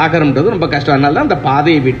 சம்சார சாகரம்ன்றது ரொம்ப கஷ்டம். அதனால தான் அந்த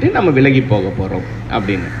பாதையை விட்டு நம்ம விலகி போக போறோம்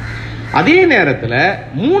அப்படின்னு. அதே நேரத்தில்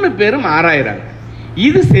 3 பேரும் ஆராயிறாங்க,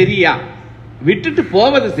 இது சரியா, விட்டுட்டு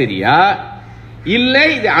போவது சரியா, இல்லை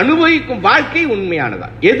இது அனுபவிக்கும் வாழ்க்கை உண்மையானதா,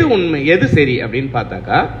 எது உண்மை எது சரி அப்படின்னு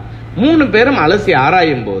பார்த்தாக்கா 3 பேரும் அலசி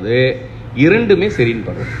ஆராயும் போது 2மே சரின்னு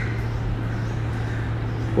படுறது.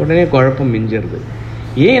 உடனே குழப்பம் மிஞ்சிருது.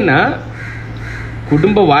 ஏன்னா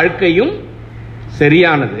குடும்ப வாழ்க்கையும்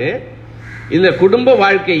சரியானது, இந்த குடும்ப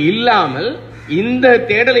வாழ்க்கை இல்லாமல் இந்த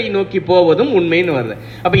தேடலை நோக்கி போவதும் உண்மைன்னு வருது.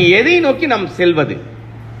 அப்ப எதை நோக்கி நாம் செல்வது?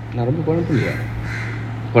 நான் ரொம்ப குழப்பம் இல்லையா?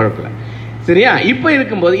 குழப்பல. சரியா? இப்ப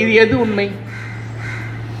இருக்கும்போது இது எது உண்மை?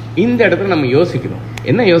 இந்த இடத்துல நம்ம யோசிக்கணும்.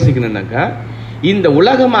 என்ன யோசிக்கணும்னாக்கா, இந்த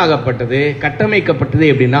உலகமாகப்பட்டது கட்டமைக்கப்பட்டது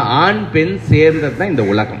எப்படின்னா ஆண் பெண் சேர்ந்தது தான் இந்த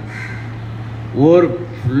உலகம். ஒரு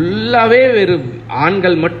ஃபுல்லாவே வேறு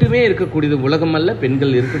ஆண்கள் மட்டுமே இருக்கக்கூடியது உலகம் அல்ல,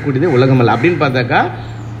 பெண்கள் இருக்கக்கூடியது உலகம் அல்ல அப்படின்னு பார்த்தாக்கா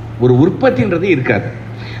ஒரு உற்பத்தின்றது இருக்காது.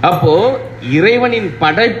 அப்போ இறைவனின்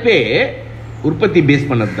படைப்பே உற்பத்தி பேஸ்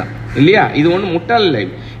பண்ணது தான் இல்லையா? இது ஒன்றும் முட்டாள் இல்லை.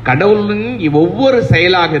 கடவுளின் ஒவ்வொரு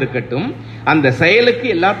செயலாக இருக்கட்டும், அந்த செயலுக்கு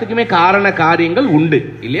எல்லாத்துக்குமே காரண காரியங்கள் உண்டு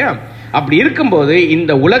இல்லையா? அப்படி இருக்கும்போது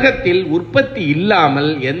இந்த உலகத்தில் உற்பத்தி இல்லாமல்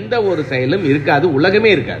எந்த ஒரு செயலும் இருக்காது, உலகமே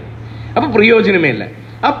இருக்காது. அப்ப பிரயோஜனமே இல்லை.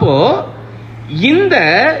 அப்போ இந்த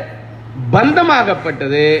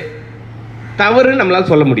பந்தமாகப்பட்டது தவறு நம்மளால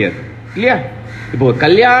சொல்ல முடியாது இல்லையா? இப்போ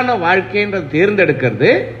கல்யாண வாழ்க்கைன்றது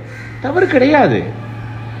தேர்ந்தெடுக்கிறது தவறு கிடையாது.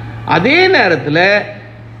 அதே நேரத்தில்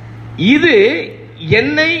இது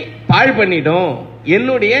என்னை பாழ் பண்ணிடும்,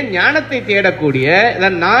 என்னுடைய ஞானத்தை தேடக்கூடிய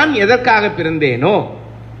நான் எதற்காக பிறந்தேனோ,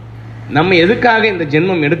 நம்ம எதுக்காக இந்த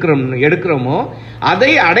ஜென்மம் எடுக்கிறோமோ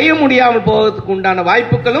அதை அடைய முடியாமல் போவதற்கு உண்டான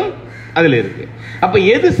வாய்ப்புகளும் அதுல இருக்கு. அப்ப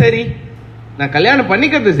எது சரி? நான் கல்யாணம்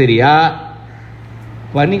பண்ணிக்கிறது சரியா,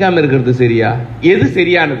 பண்ணிக்காம இருக்கிறது சரியா? எது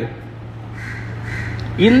சரியானது?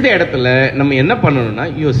 இந்த இடத்துல நம்ம என்ன பண்ணணும்னா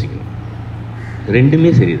யோசிக்கணும்.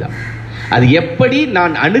 2மே சரிதான். அது எப்படி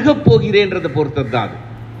நான் அணுகப் போகிறேன்றதை பொறுத்தது தான் அது.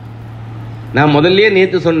 நான் முதல்ல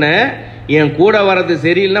நேற்று சொன்னேன், என் கூட வர்றது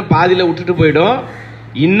சரியில்லைன்னா பாதியில விட்டுட்டு போயிடும்.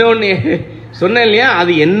 இன்னொன்னு சொன்னேன் இல்லையா,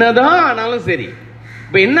 அது என்னதான் ஆனாலும் சரி.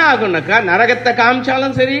 இப்ப என்ன ஆகும்னாக்கா, நரகத்தை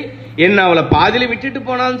காமிச்சாலும் சரி, என்ன அவளை பாதியில விட்டுட்டு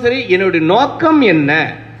போனாலும் சரி, என்னுடைய நோக்கம் என்ன?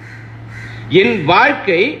 என்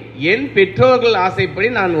வாழ்க்கை, என் பெற்றோர்கள் ஆசைப்படி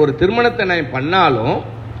நான் ஒரு திருமணத்தை நான் பண்ணாலும்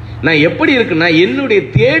நான் எப்படி இருக்குன்னா என்னுடைய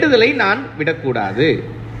தேடுதலை நான் விடக்கூடாது.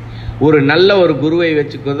 ஒரு நல்ல ஒரு குருவை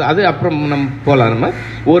வச்சுக்கிறது, அது அப்புறம் நம்ம போகலாம். நம்ம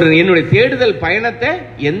என்னுடைய தேடுதல் பயணத்தை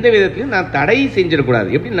எந்த விதத்திலையும் நான் தடை செஞ்சிடக்கூடாது.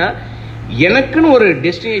 எப்படின்னா எனக்குன்னு ஒரு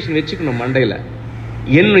டெஸ்டினேஷன் வச்சுக்கணும் மண்டையில்.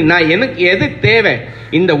 எனக்கு எது தேவை,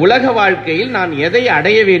 இந்த உலக வாழ்க்கையில் நான் எதை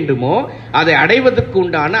அடைய வேண்டுமோ அதை அடைவதற்கு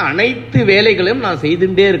உண்டான அனைத்து வேலைகளையும் நான்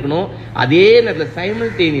செய்துட்டே இருக்கணும். அதே நேரத்தில்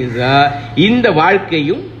சைமல்டேனியஸா இந்த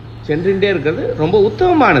வாழ்க்கையும் சென்றுட்டே இருக்கிறது ரொம்ப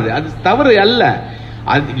உத்தமமானது, அது தவறு அல்ல.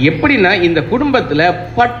 அது எப்படின்னா இந்த குடும்பத்தில்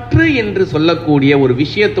பற்று என்று சொல்லக்கூடிய ஒரு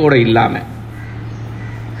விஷயத்தோட இல்லாம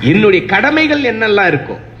என்னுடைய கடமைகள் என்னெல்லாம்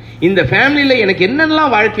இருக்கும், இந்த ஃபேமிலியில எனக்கு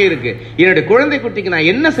என்னெல்லாம் வாழ்க்கை இருக்கு, என்னுடைய குழந்தை குட்டிக்கு நான்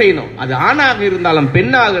என்ன செய்யணும், அது ஆணாக இருந்தாலும்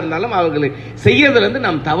பெண்ணாக இருந்தாலும் அவர்களுக்கு செய்யறதுல இருந்து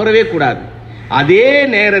நாம் தவறவே கூடாது. அதே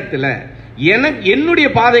நேரத்தில் எனக்கு என்னுடைய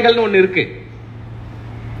பாதைகள்னு ஒன்று இருக்கு.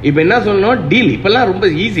 இப்ப என்ன சொல்லணும், டீல் இப்பெல்லாம் ரொம்ப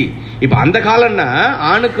ஈஸி. இப்ப அந்த காலம்னா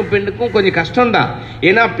ஆணுக்கும் பெண்ணுக்கும் கொஞ்சம் கஷ்டம்தான்.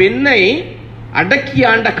 ஏன்னா பெண்ணை அடக்கி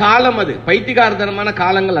ஆண்ட காலம், அது பைத்தியகாரத்தனமான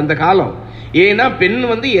காலங்கள் அந்த காலம். ஏன்னா பெண்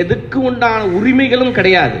எதுக்கு உண்டான உரிமைகளும்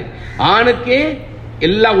கிடையாது, ஆணுக்கே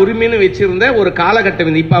எல்லா உரிமையும் வச்சிருந்த ஒரு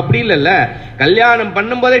காலகட்டம். இப்ப அப்படி இல்லைல்ல, கல்யாணம்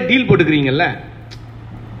பண்ணும் போதே டீல் போட்டுக்கிறீங்கல்ல,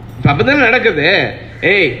 அப்பதானே நடக்குது.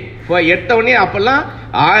 எடுத்த உடனே அப்பெல்லாம்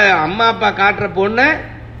அம்மா அப்பா காட்டுற பொண்ணு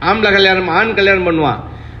ஆம்பளை கல்யாணம் ஆண் கல்யாணம் பண்ணுவான்.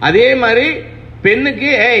 அதே மாதிரி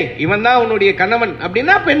பெண்ணுக்கு இவன் தான் உன்னுடைய கணவன்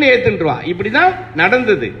அப்படின்னா பெண்ணை ஏத்துட்டுவா. இப்படிதான்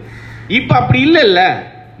நடந்தது. இப்ப அப்படி இல்ல,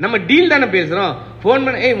 நம்ம டீல் தானே பேசுறோம். போன்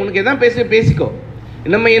பண்ண உனக்கு எதாவது பேசிக்கோ,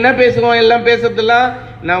 நம்ம என்ன பேசுவோம், எல்லாம் பேசுறதுலாம்.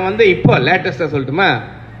 நான் இப்போ லேட்டஸ்டா சொல்லட்டுமா,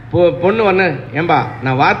 பொண்ணு ஒண்ணு, ஏம்பா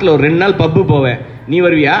நான் வாரத்தில் ஒரு 2 நாள் பப்பு போவேன், நீ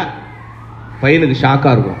வருவியா? பையனுக்கு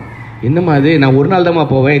ஷாக்கா இருக்கும். என்னம்மா அது, நான் ஒரு நாள் தான்மா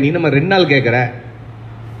போவேன், நீ நம்ம 2 நாள் கேட்கற.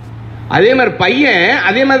 அதே மாதிரி பையன்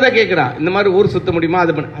அதே மாதிரி தான் கேட்கிறான், இந்த மாதிரி ஊர் சுத்த முடியுமா,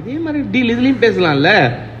 அது பண்ண. அதே மாதிரி டீல் இதுலயும் பேசலாம்ல.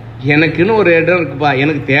 எனக்குன்னு ஒரு இடம் இருக்குப்பா,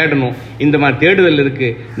 எனக்கு தேடணும், இந்த மாதிரி தேடுதல் இருக்கு,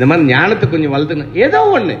 இந்த மாதிரி ஞானத்தை கொஞ்சம் வளர்த்துக்கணும், ஏதோ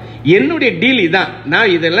ஒண்ணு. என்னுடைய டீல் இதான்,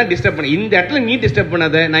 நான் இதெல்லாம் டிஸ்டர்ப் பண்ண, இந்த இடத்துல நீ டிஸ்டர்ப்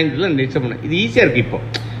பண்ணாத, நான் இந்த இடத்துல டிஸ்டர்ப் பண்ண. இது ஈஸியா இருக்கு. இப்போ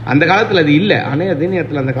அந்த காலத்துல அது இல்லை. ஆனா அதே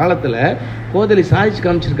நேரத்தில் அந்த காலத்துல கோதலி சாதிச்சு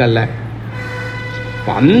காமிச்சிருக்கல்ல,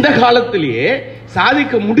 அந்த காலத்திலேயே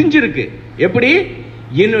சாதிக்க முடிஞ்சிருக்கு. எப்படி,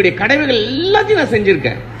 என்னுடைய கடமைகள் எல்லாத்தையும் நான்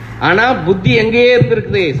செஞ்சிருக்கேன். ஆனா புத்தி எங்கே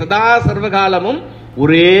இருந்திருக்குது, சதா சர்வகாலமும்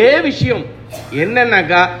ஒரே விஷயம்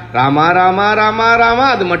என்னன்னாக்கா ராமா ராமா ராமா ராமா,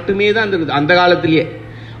 அது மட்டுமே தான் இருந்தது. அந்த காலத்திலேயே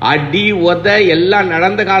அடி உத எல்லாம்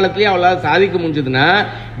நடந்த காலத்திலேயே அவளால் சாதிக்க முடிஞ்சதுன்னா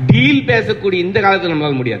டீல் பேசக்கூடிய இந்த காலத்தில்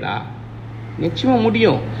நம்மளால முடியாதா? நிச்சயமா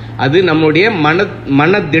முடியும். அது நம்மளுடைய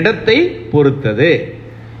மனதிடத்தை பொறுத்தது.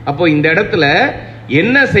 அப்போ இந்த இடத்துல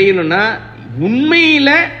என்ன செய்யணும்னா,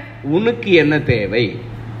 உண்மையில உனக்கு என்ன தேவை,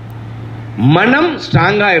 மனம்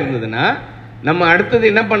ஸ்ட்ராங்கா இருந்ததுன்னா நம்ம அடுத்தது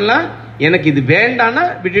என்ன பண்ணலாம், எனக்கு இது வேண்டாம்னா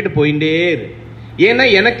விட்டுட்டு போயிட்டே இரு. ஏன்னா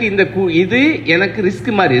எனக்கு இது எனக்கு ரிஸ்க்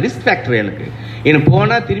மாதிரி, ரிஸ்க் ஃபேக்டர். எனக்கு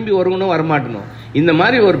போனா திரும்பி வருவனும் வரமாட்டணும். இந்த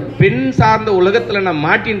மாதிரி ஒரு பெண் சார்ந்த உலகத்துல நான்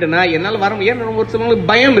மாட்டின்ட்டேன்னா என்னால் வர, ஏன்னா ஒரு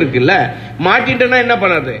சிலவங்களுக்கு பயம் இருக்குல்ல, மாட்டின்ட்டேன்னா என்ன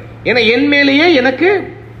பண்ணது, ஏன்னா என் மேலேயே எனக்கு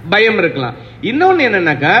பயம் இருக்கலாம். இன்னொன்னு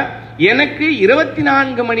என்னன்னாக்கா, எனக்கு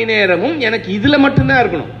 24 மணி நேரமும் எனக்கு இதுல மட்டும்தான்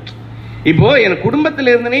இருக்கணும். இப்போ என் குடும்பத்தில்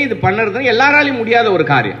இருந்தனே இது பண்ணுறது எல்லாராலையும் முடியாத ஒரு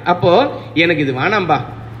காரியம். அப்போ எனக்கு இது வேணாம்பா,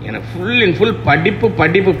 எனக்கு ஃபுல் அண்ட் ஃபுல் படிப்பு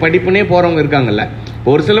படிப்பு படிப்புனே போறவங்க இருக்காங்கல்ல.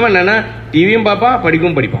 ஒரு சிலவன் என்னன்னா டிவியும் பார்ப்பான்,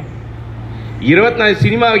 படிக்கவும் படிப்பான். 24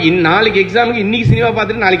 சினிமா, நாளைக்கு எக்ஸாமுக்கு இன்னைக்கு சினிமா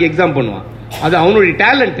பார்த்துட்டு நாளைக்கு எக்ஸாம் பண்ணுவான், அது அவனுடைய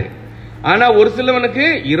டேலண்ட். ஆனா ஒரு சிலவனுக்கு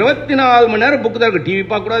 24 மணி நேரம் புக்கு தான் இருக்கும், டிவி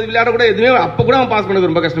பார்க்க கூடாது, விளையாடக்கூடாது, எதுவுமே. அப்ப கூட அவன் பாஸ்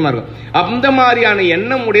பண்ணது ரொம்ப கஷ்டமா இருக்கும். அந்த மாதிரியான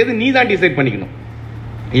எண்ணம் உடையது நீ தான் டிசைட் பண்ணிக்கணும்.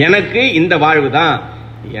 எனக்கு இந்த வாழ்வு தான்,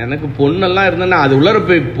 எனக்கு பொண்ணெல்லாம் இருந்தேன்னா அது உள்ளர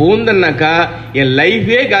போய் பூந்தன்னாக்கா என்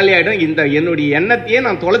லைஃபே காலி ஆயிடும், இந்த என்னுடைய எண்ணத்தையே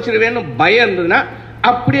நான் தொலைச்சிருவேன்னு பயம் இருந்ததுன்னா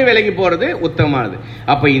அப்படியே விலகி போறது உத்தமமானது.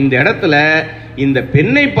 அப்ப இந்த இடத்துல இந்த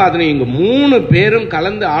பெண்ணை பார்த்து இங்க 3 பேரும்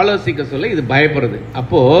கலந்து ஆலோசிக்க சொல்ல இது பயப்படுறது.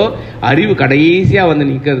 அப்போ அறிவு கடைசியா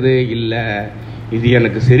நிக்கிறது, இல்ல இது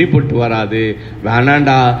எனக்கு சரிப்பட்டு வராது,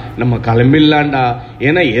 வேணாண்டா நம்ம கிளம்பிடலாண்டா.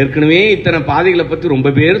 ஏன்னா ஏற்கனவே இத்தனை பாதைகளை பத்தி ரொம்ப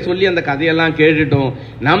பேர் சொல்லி அந்த கதையெல்லாம் கேட்டுட்டோம்,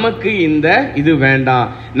 நமக்கு இந்த இது வேண்டாம்,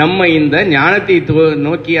 நம்ம இந்த ஞானத்தை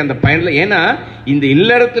நோக்கி அந்த பயணத்துல. ஏன்னா இந்த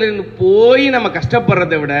இல்லறத்துல இருந்து போய் நம்ம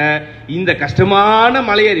கஷ்டப்படுறதை விட இந்த கஷ்டமான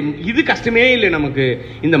மலையேறி, இது கஷ்டமே இல்லை நமக்கு,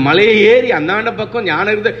 இந்த மலையை ஏறி அந்தாண்ட பக்கம்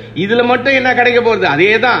ஞானம் இருந்து இதுல மட்டும் என்ன கிடைக்க போறது,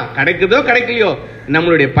 அதே தான் கிடைக்குதோ கிடைக்கலையோ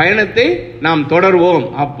நம்மளுடைய பயணத்தை நாம் தொடர்வோம்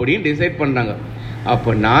அப்படின்னு டிசைட் பண்றாங்க.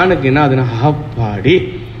 அப்ப நானுக்கு என்ன ஆகுதுன்னா, அப்பாடி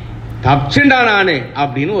தப்சண்டா நானு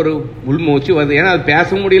அப்படின்னு ஒரு உள்மூச்சு வருது. ஏன்னா அது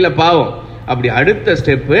பேச முடியல பாவம். அப்படி அடுத்த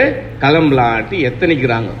ஸ்டெப்பு கிளம்பலான்ட்டு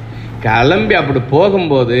எத்தனைக்கிறாங்க. கிளம்பி அப்படி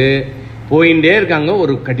போகும்போது போயிட்டே இருக்காங்க,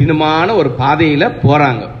 ஒரு கடினமான ஒரு பாதையில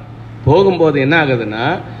போறாங்க. போகும்போது என்ன ஆகுதுன்னா,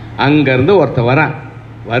 அங்க இருந்து ஒருத்த வரான்.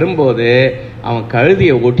 வரும்போது அவன்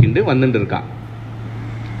கழுதியை ஓட்டிட்டு வந்துட்டு இருக்கான்.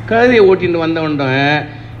 கழுதையை ஓட்டிட்டு வந்தவன்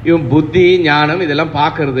இவன் புத்தி ஞானம் இதெல்லாம்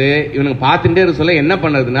பார்க்கறது, இவனுக்கு பார்த்துட்டே இருக்க சொல்ல என்ன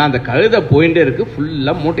பண்ணுறதுன்னா அந்த கழுதை போயிட்டே இருக்கு,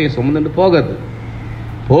 ஃபுல்லாக மூட்டையை சுமந்துட்டு போகிறது.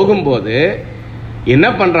 போகும்போது என்ன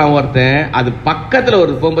பண்ணுறான் ஒருத்தன், அது பக்கத்தில்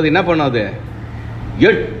ஒரு போகும்போது என்ன பண்ணாது,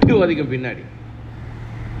 எட்டு உதைக்கும் பின்னாடி.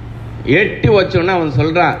 எட்டி வச்சோன்னா அவன்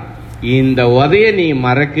சொல்றான், இந்த உதைய நீ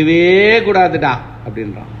மறக்கவே கூடாதுடா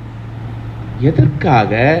அப்படின்றான்.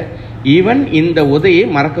 எதற்காக இவன் இந்த உதையை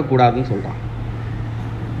மறக்க கூடாதுன்னு சொல்றான்?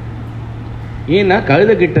 ஏன்னா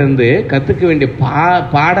கழுதை கிட்ட இருந்து கத்துக்க வேண்டிய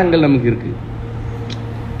பாடங்கள் நமக்கு இருக்கு.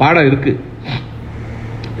 பாடம் இருக்கு,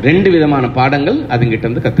 2 விதமான பாடங்கள் அதுங்கிட்ட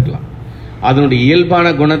இருந்து கத்துக்கலாம். அதனுடைய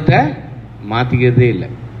இயல்பான குணத்தை மாத்திக்கிறதே இல்லை.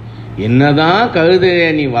 என்னதான் கழுதைய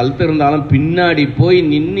நீ வளர்த்திருந்தாலும் பின்னாடி போய்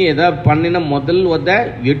நின்று எதாவது பண்ணினா முதல்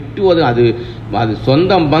எட்டு அது அது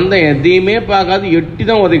சொந்தம் பந்தம் எதையுமே பார்க்காது, எட்டி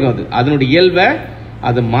தான் உதைக்கும். அது அதனுடைய இயல்பை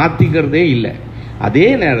அது மாத்திக்கிறதே இல்லை. அதே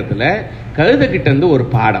நேரத்தில் கழுதை கிட்ட இருந்து ஒரு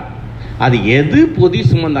பாடம், அது எது பொதி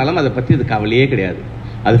சுமந்தாலும் அதை பற்றி அது கவலையே கிடையாது,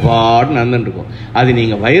 அது பாட்டு நடந்துட்டு இருக்கும். அது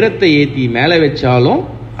நீங்கள் வைரத்தை ஏற்றி மேலே வச்சாலும்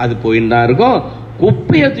அது போயின்னு தான் இருக்கும்,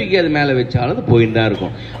 குப்பையை தூக்கி அது மேலே வச்சாலும் அது போயின்னு தான்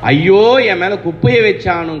இருக்கும். ஐயோ என் மேலே குப்பையை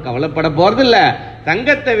வச்சானும் கவலைப்பட போகிறதில்ல,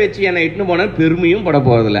 தங்கத்தை வச்சு என்னை இட்டுன்னு போன பெருமையும் பட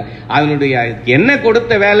போகிறதில்ல. அதனுடைய என்ன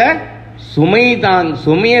கொடுத்த வேலை சுமைதான்,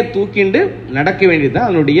 சுமையை தூக்கிண்டு நடக்க வேண்டியதுதான்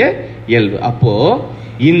அதனுடைய இயல்பு. அப்போ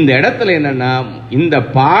இந்த இடத்துல என்னன்னா இந்த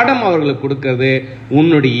பாடம் அவர்களுக்கு கொடுக்கிறது,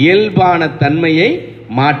 உன்னுடைய இயல்பான தன்மையை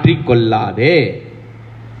மாற்றிக்கொள்ளாதே.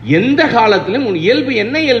 எந்த காலத்திலும் உன் இயல்பு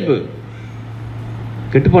என்ன இயல்பு?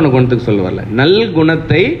 கெட்டுப்போன குணத்துக்கு சொல்ல வரல, நல்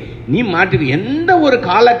குணத்தை நீ மாற்றி. எந்த ஒரு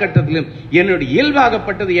காலகட்டத்திலும் என்னுடைய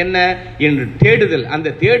இயல்பாகப்பட்டது என்ன என்று தேடுதல்,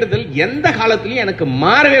 அந்த தேடுதல் எந்த காலத்திலும் எனக்கு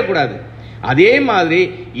மாறவே கூடாது. அதே மாதிரி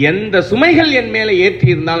எந்த சுமைகள் என் மேலே ஏற்றி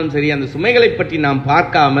இருந்தாலும் சரி, அந்த சுமைகளை பற்றி நாம்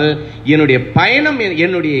பார்க்காமல் என்னுடைய பயணம்,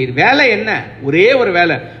 என்னுடைய வேலை என்ன, ஒரே ஒரு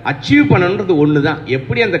வேலை அச்சீவ் பண்ணணுன்றது ஒண்ணுதான்.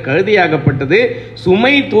 எப்படி அந்த கழுதையாகப்பட்டது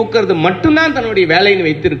சுமை தூக்கிறது மட்டும்தான் தன்னுடைய வேலைன்னு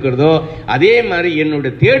வைத்திருக்கிறதோ, அதே மாதிரி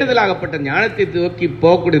என்னுடைய தேடுதலாகப்பட்ட ஞானத்தை தூக்கி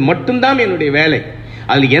போகக்கூடியது மட்டும்தான் என்னுடைய வேலை.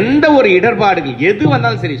 அதில் எந்த ஒரு இடர்பாடுகள் எது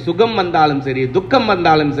வந்தாலும் சரி, சுகம் வந்தாலும் சரி, துக்கம்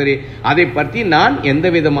வந்தாலும் சரி, அதை பற்றி நான் எந்த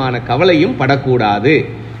விதமான கவலையும் படக்கூடாது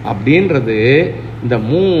அப்படின்றது இந்த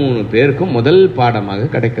 3 பேருக்கும் முதல் பாடமாக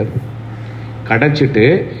கிடைக்கிறது. கிடைச்சிட்டு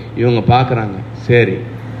இவங்க பார்க்குறாங்க, சரி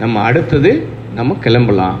நம்ம அடுத்தது நம்ம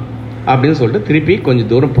கிளம்பலாம் அப்படின்னு சொல்லிட்டு திருப்பி கொஞ்சம்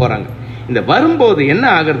தூரம் போகிறாங்க. இந்த வரும்போது என்ன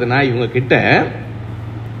ஆகுறதுன்னா, இவங்க கிட்ட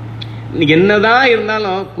என்னதான்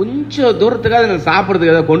இருந்தாலும் கொஞ்சம் தூரத்துக்காக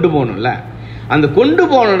சாப்பிட்றதுக்கு ஏதாவது கொண்டு போகணும்ல, அந்த கொண்டு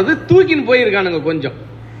போனது தூக்கின்னு போயிருக்கானுங்க கொஞ்சம்.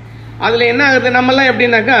 அதில் என்ன ஆகுது, நம்மெல்லாம்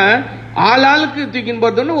எப்படின்னாக்கா ஆளுக்கு தூக்கின்னு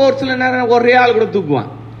போகிறதுன்னு ஒரு சில நேரம் ஒரே ஆள் கூட தூக்குவான்.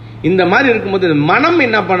 இந்த மாதிரி இருக்கும்போது மனம்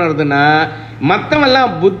என்ன பண்ணுறதுன்னா,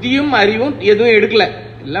 மற்றவெல்லாம் புத்தியும் அறிவும் எதுவும் எடுக்கல,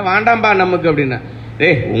 இல்லை வேண்டாம்பா நமக்கு அப்படின்னா,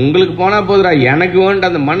 உங்களுக்கு போனால் போதுரா எனக்கு வேண்ட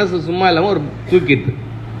அந்த மனசு சும்மா இல்லாமல் ஒரு தூக்கிட்டு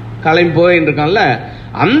கிளம்பி போயின்னு இருக்கான்ல.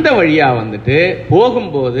 அந்த வழியாக வந்துட்டு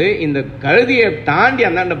போகும்போது இந்த கழுதியை தாண்டி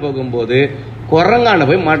அந்தாண்ட போகும்போது குரங்காண்ட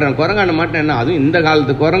போய் மாட்டுறான். குரங்காண்ட மாட்டேன் என்ன, அதுவும் இந்த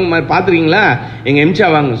காலத்து குரங்கு மாதிரி பார்த்துருக்கீங்களா? எங்கள் எம்சா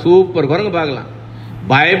வாங்க, சூப்பர் குரங்கு பார்க்கலாம்,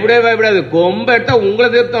 பயப்படவே பயப்படாது. கொம்பை எடுத்தா உங்களை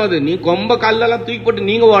திருத்தம், அது நீ கொம்பை கல்லெல்லாம் தூக்கி போட்டு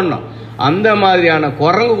நீங்க ஓடணும். அந்த மாதிரியான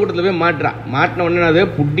குரங்கு கூட்டத்தில் போய் மாட்டுறான். மாட்டின உடனே அது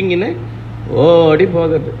புட்டிங்கன்னு ஓடி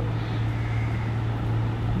போகிறது.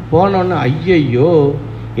 போனோடனே ஐயையோ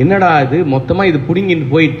என்னடா இது மொத்தமா இது புடுங்கிட்டு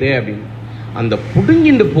போயிட்டு அப்படின்னு. அந்த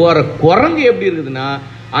புடுங்கிட்டு போற குரங்கு எப்படி இருக்குதுன்னா,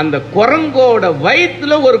 அந்த குரங்கோட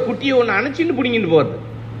வயிற்றுல ஒரு குட்டியை ஒன்று அணைச்சின்னு புடுங்கிட்டு போறது.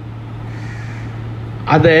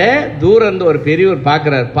 அதை தூரம் இருந்து ஒரு பெரியவர்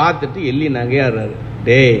பார்க்குறாரு, பார்த்துட்டு எள்ளி நகையாடுறாரு,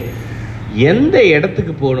 டே எந்த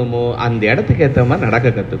இடத்துக்கு போகணுமோ அந்த இடத்துக்கு ஏற்ற மாதிரி நடக்க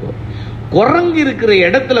கற்றுக்கோ. குரங்கு இருக்கிற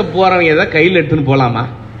இடத்துல போறவங்க ஏதாவது கையில் எடுத்துன்னு போகலாமா?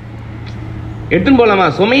 எடுத்துன்னு போகலாமா?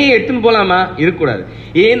 சுமையை எடுத்துன்னு போகலாமா? இருக்கக்கூடாது.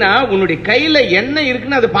 ஏன்னா உன்னுடைய கையில் என்ன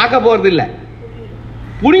இருக்குன்னு அது பார்க்க போறது இல்லை,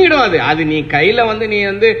 புடுங்கிடும். அது நீ கையில் நீ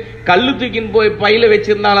கல்லு தூக்கின்னு போய் பையில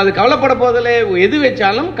வச்சிருந்தாலும் அது கவலைப்பட போறதில்லை, எது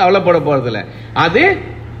வச்சாலும் கவலைப்பட போறதில்லை, அது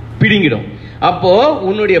பிடுங்கிடும். அப்போ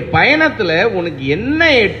உன்னுடைய பயணத்துல உனக்கு என்ன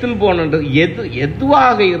எடுத்துன்னு போகணுன்றது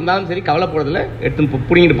எதுவாக இருந்தாலும் சரி கவலைப்படுறதுல எடுத்துன்னு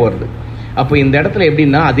பிடிங்கிட்டு போறது. அப்போ இந்த இடத்துல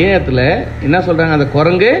எப்படின்னா, அதே இடத்துல என்ன சொல்றாங்க, அந்த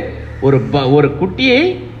குரங்கு ஒரு குட்டியை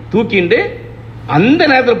தூக்கிண்டு அந்த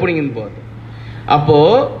நேரத்தில் பிடிங்கிட்டு போறது. அப்போ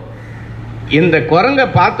இந்த குரங்கை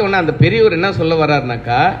பார்த்தோன்னா அந்த பெரியவர் என்ன சொல்ல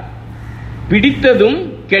வர்றாருனாக்கா, பிடித்ததும்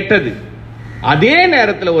கெட்டது. அதே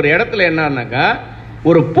நேரத்தில் ஒரு இடத்துல என்னன்னாக்கா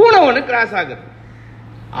ஒரு பூனை ஒன்று கிராஸ் ஆகுது,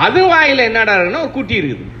 அது வாயில என்னடா இருக்குன்னா ஒரு குட்டி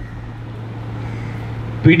இருக்குது.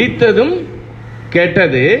 பிடித்ததும்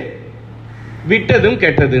கெட்டது, விட்டதும்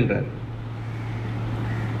கெட்டதுன்றார்.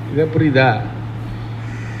 இத புரியுதா?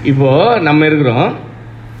 இப்போ நம்ம இருக்கிறோம்,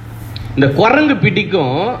 இந்த குரங்கு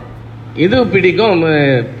பிடிக்கும், இது பிடிக்கும்,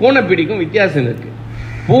 பூனை பிடிக்கும் வித்தியாசம் இருக்கு.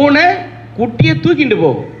 பூனை குட்டியை தூக்கிட்டு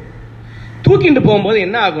போகும். தூக்கிட்டு போகும்போது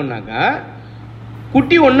என்ன ஆகும்னாக்கா,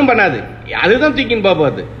 குட்டி ஒன்றும் பண்ணாது, அதுதான் தூக்கின்னு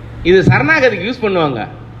போகுது. இது சரணாகதிக்கு யூஸ் பண்ணுவாங்க.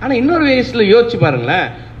 ஆனால் இன்னொரு வயசுல யோசிச்சு பாருங்களேன்,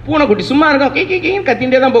 பூனைக்குட்டி சும்மா இருக்கும், கை கை கைன்னு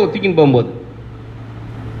கத்தின்ண்டே தான் போகும் தூக்கின்னு போகும்போது.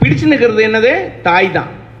 பிடிச்சு நிற்கிறது என்னது? தாய்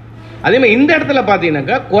தான். அதே மாதிரி இந்த இடத்துல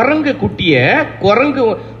பார்த்தீங்கன்னாக்கா குரங்கு குட்டியை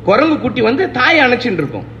குரங்கு குட்டி வந்து தாயை அணைச்சிட்டு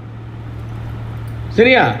இருக்கும்,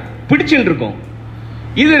 சரியா, பிடிச்சுட்டு இருக்கும்.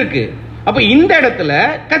 இது இருக்கு. அப்ப இந்த இடத்துல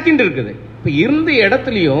கத்திட்டு இருக்குது. இப்ப இருந்த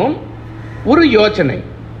இடத்துலயும் ஒரு யோசனை,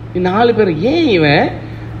 4 பேர் ஏன் இவன்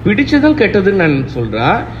பிடிச்சதும் கெட்டதுன்னு நான்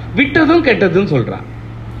சொல்றான், விட்டதும் கெட்டதுன்னு சொல்றான்,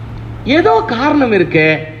 ஏதோ காரணம் இருக்கே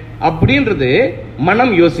அப்படின்றது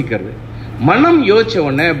மனம் யோசிக்கிறது. மனம் யோசிச்ச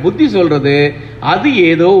உடனே புத்தி சொல்றது அது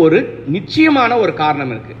ஏதோ ஒரு நிச்சயமான ஒரு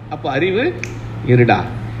காரணம் இருக்கு. அப்ப அறிவு இருடா,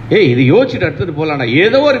 இது யோசிச்சுட்டு அடுத்தது போலாம்டா,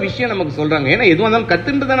 ஏதோ ஒரு விஷயம் நமக்கு சொல்றாங்க. ஏன்னா எதுவும் இருந்தாலும்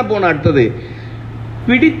கத்துட்டு தானே போன அடுத்தது.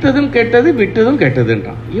 பிடித்ததும் கெட்டது, விட்டதும்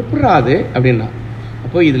கெட்டதுன்றான். எப்படா அது அப்படின்னா,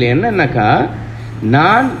 அப்போ இதுல என்னன்னாக்கா,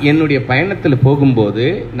 நான் என்னுடைய பயணத்தில் போகும்போது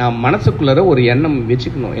நான் மனசுக்குள்ள ஒரு எண்ணம்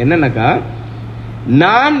வச்சுக்கணும். என்னன்னாக்கா,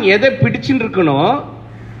 நான் எதை பிடிச்சுட்டு இருக்கணும்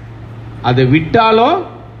அதை விட்டாலும்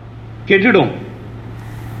கெட்டுடும்,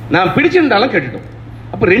 நான் பிடிச்சிருந்தாலும் கெட்டுடும்.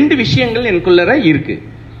 அப்ப 2 விஷயங்கள் எனக்குள்ள இருக்கு.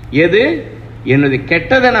 எது? என்னது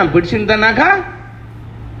கெட்டதை நான் பிடிச்சிருந்தேனாக்கா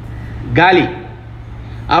காலி.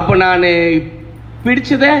 அப்ப நான்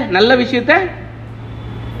பிடிச்சத நல்ல விஷயத்த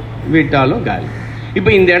விட்டாலும் காலி. இப்ப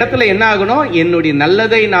இந்த இடத்துல என்ன ஆகணும், என்னுடைய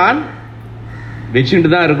நல்லதை நான்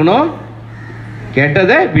வச்சுட்டு தான் இருக்கணும்,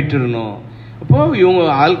 கெட்டதை விட்டுடணும். அப்போ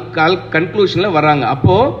இவங்க கன்க்ளூஷன்ல வர்றாங்க.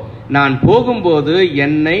 அப்போ நான் போகும்போது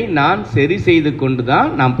என்னை நான் சரி செய்து கொண்டு தான்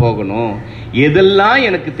நான் போகணும். எதெல்லாம்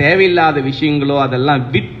எனக்கு தேவையில்லாத விஷயங்களோ அதெல்லாம்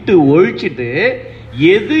விட்டு ஒழிச்சிட்டு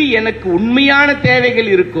எது எனக்கு உண்மையான தேவைகள்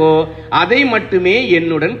இருக்கோ அதை மட்டுமே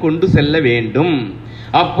என்னுடன் கொண்டு செல்ல வேண்டும்.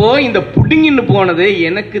 அப்போ இந்த புடுங்கின்னு போனது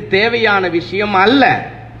எனக்கு தேவையான விஷயம் அல்ல.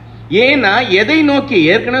 ஏன்னா எதை நோக்கி,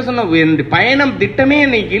 ஏற்கனவே சொன்ன என் பயணம் திட்டமே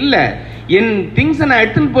இன்னைக்கு இல்ல. என் திங்ஸ் நான்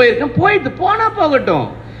எடுத்துன்னு போயிருக்கேன், போயிட்டு போனா போகட்டும்,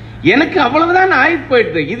 எனக்கு அவ்வளவுதான் ஆயிட்டு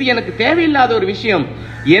போயிடுது. இது எனக்கு தேவையில்லாத ஒரு விஷயம்.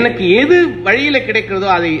 எனக்கு எது வழியில கிடைக்கிறதோ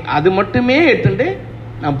அது மட்டுமே எடுத்துட்டு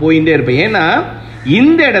நான் போயிட்டே இருப்பேன். ஏன்னா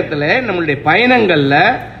இந்த இடத்துல நம்மளுடைய பயணங்கள்ல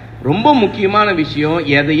ரொம்ப முக்கியமான விஷயம்,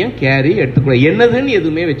 எதையும் கேரி எடுத்துக்கூடாது, என்னதுன்னு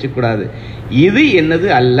எதுவுமே வச்சுக்கூடாது. இது என்னது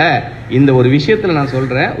அல்ல. இந்த ஒரு விஷயத்துல நான்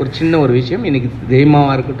சொல்றேன், ஒரு சின்ன ஒரு விஷயம், இன்னைக்கு தெய்வமா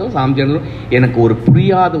இருக்கட்டும் சாமிஜானும் எனக்கு ஒரு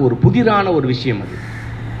புரியாத ஒரு புதிரான ஒரு விஷயம் அது.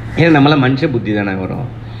 ஏன்னா நம்மள மனுஷ புத்தி தானே வரும்.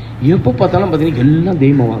 எப்போ பார்த்தாலும் பார்த்தீங்கன்னா எல்லாம்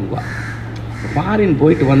தெய்வம் வாங்குவா. ஃபாரின்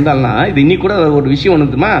போயிட்டு வந்தால்னா, இது இன்னைக்கு கூட ஒரு விஷயம்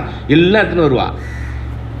ஒன்றுமா எல்லாம் எடுத்துன்னு வருவா.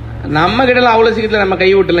 நம்ம கிட்டலாம் அவ்வளோ சீக்கிரத்தில் நம்ம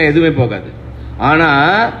கை விட்டுலாம் எதுவுமே போகாது.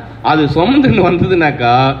 ஆனால் அது சொந்தன்னு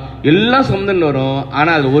வந்ததுனாக்கா எல்லாம் சொந்தன்னு வரும்.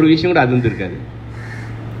 ஆனால் அது ஒரு விஷயம் கூட அது இருக்காது.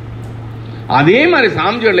 அதே மாதிரி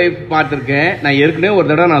சாமிஜியோட லைஃப் பார்த்துருக்கேன் நான். ஏற்கனவே ஒரு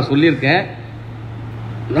தடவை நான் சொல்லியிருக்கேன்,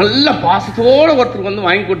 நல்ல பாசத்தோட ஒருத்தருக்கு வந்து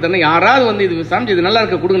வாங்கி கொடுத்தேன்னா, யாராவது வந்து இது சாமிஜி இது நல்லா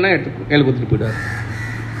இருக்க கொடுங்கன்னா எடுத்து கையில் கொடுத்துட்டு போயிடுவார்.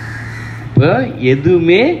 இப்போ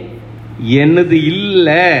எதுவுமே என்னது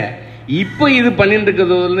இல்லை. இப்போ இது பண்ணிட்டு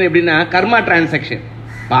இருக்கிறது வந்து எப்படின்னா கர்மா டிரான்சாக்ஷன்.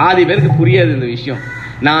 பாதி பேருக்கு புரியாது இந்த விஷயம்.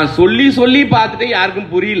 நான் சொல்லி சொல்லி பார்த்துட்டு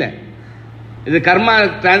யாருக்கும் புரியல. இது கர்மா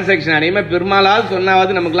டிரான்சாக்ஷன். அடையுமே பெருமாளாவது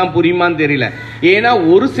சொன்னாவது நமக்குலாம் புரியுமான்னு தெரியல. ஏன்னா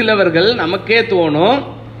ஒரு சிலவர்கள் நமக்கே தோணும்,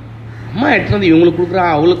 அம்மா எடுத்து வந்து இவங்களுக்கு கொடுக்குறா,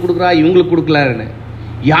 அவங்களுக்கு கொடுக்குறா, இவங்களுக்கு கொடுக்கலான்னு.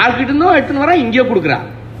 யார்கிட்ட இருந்தோ எடுத்துன்னு வரா, இங்கேயோ கொடுக்குறா.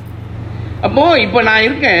 அப்போ இப்போ நான்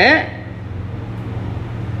இருக்கேன்,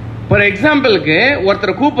 ஃபார் எக்ஸாம்பிளுக்கு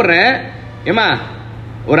ஒருத்தரை கூப்பிடுறேன், ஏமா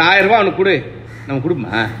ஒரு 1000 ரூபாய் அவனுக்கு கொடு. நம்ம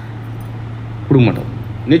கொடுப்போமா? கொடுக்க மாட்டோம்,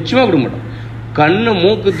 நிச்சயமா கொடுக்க மாட்டோம். கண்ணு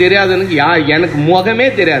மூக்கு தெரியாதவனுக்கு எனக்கு முகமே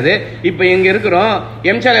தெரியாது. இப்ப எங்க இருக்கிறோம்,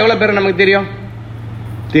 எம்சால் எவ்வளவு பேர் நமக்கு தெரியும்?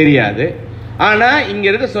 தெரியாது. ஆனா இங்க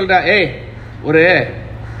இருக்க சொல்ற, ஒரு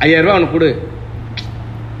 5000 ரூபாய் அவனுக்கு கொடு.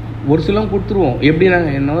 ஒரு சிலம் கொடுத்துருவோம். எப்படின்னா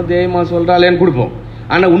என்ன தெய்வமா சொல்றாளேன்னு கொடுப்போம்.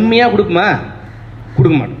 ஆனா உண்மையா கொடுக்குமா?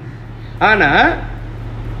 கொடுக்க மாட்டோம். ஆனா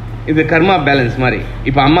இது கர்மா பேலன்ஸ் மாதிரி.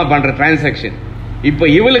 இப்ப அம்மா பண்ற டிரான்சாக்ஷன், இப்ப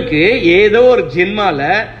இவளுக்கு ஏதோ ஒரு ஜென்மால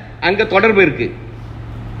அங்க தொடர்பு இருக்கு.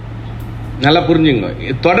 நல்லா புரிஞ்சுங்க,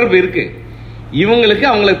 தொடர்பு இருக்கு. இவங்களுக்கு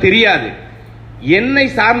அவங்களுக்கு தெரியாது. என்னை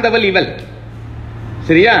சார்ந்தவள் இவள்,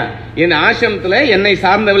 சரியா? என் ஆசிரமத்தில் என்னை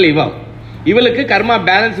சார்ந்தவள் இவள். இவளுக்கு கர்மா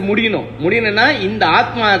பேலன்ஸ் முடியணும்னா இந்த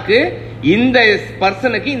ஆத்மாவுக்கு, இந்த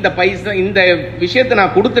பர்சனுக்கு இந்த பைசா, இந்த விஷயத்தை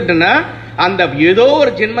நான் கொடுத்துட்டேன்னா அந்த ஏதோ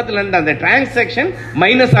ஒரு ஜென்மத்தில் இருந்த அந்த டிரான்சாக்ஷன்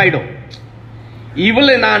மைனஸ் ஆயிடும்.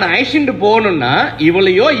 இவளை நான் அழைச்சிட்டு போகணும்னா,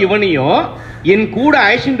 இவளையோ இவனையோ என் கூட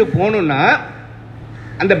அழைச்சிட்டு போகணும்னா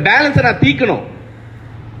அந்த பேலன்ஸை நான் தீக்கணும்.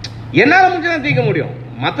 என்னால முடிஞ்சதான் தீக்க முடியும்,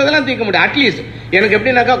 மற்றதெல்லாம் தீக்க முடியும். அட்லீஸ்ட் எனக்கு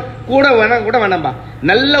எப்படின்னாக்கா கூட வேணாம்பா,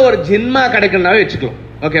 நல்ல ஒரு ஜென்மா கிடைக்கணும்னாவே வச்சுக்கலாம்.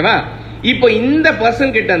 ஓகேவா? இப்போ இந்த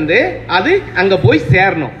பர்சன் கிட்ட இருந்து அது அங்க போய்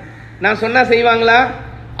சேரணும். நான் சொன்னா செய்வாங்களா?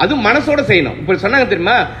 அதுவும் மனசோட செய்யணும். இப்ப சொன்னாங்க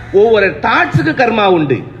தெரியுமா, ஒவ்வொரு தாட்ஸுக்கு கர்மா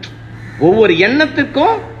உண்டு, ஒவ்வொரு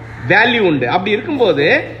எண்ணத்துக்கும் வேல்யூ உண்டு. அப்படி இருக்கும்போது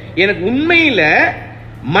எனக்கு உண்மையில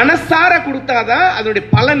மனசார கொடுத்தாதான் அதனுடைய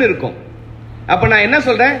பலன் இருக்கும். அப்ப நான் என்ன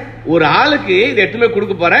சொல்றேன், ஒரு ஆளுக்கு இது எட்டுமே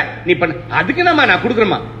கொடுக்க போறேன், நீ பண்ண, அதுக்கு நான்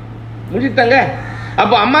கொடுக்குறேமா, முடிச்சுட்டாங்க.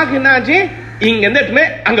 அப்ப அம்மாக்கு என்ன ஆச்சு, இங்க இருந்து எட்டுமே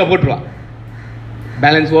அங்க போட்டுருவா,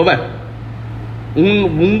 பேலன்ஸ் ஓவர்.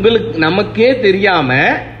 உங்களுக்கு நமக்கே தெரியாம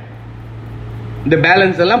இந்த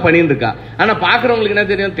பேலன்ஸ் எல்லாம் பண்ணிட்டு இருக்கா. ஆனா பாக்குறவங்களுக்கு என்ன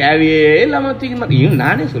தெரியும், தேவையே இல்லாம தூக்கி,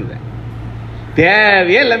 நானே சொல்றேன்,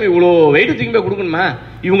 தேவையே இல்லாம இவ்வளவு வெயிட் தூக்கி போய் கொடுக்கணுமா,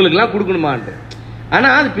 இவங்களுக்கு எல்லாம் கொடுக்கணுமான்ட்டு. ஆனா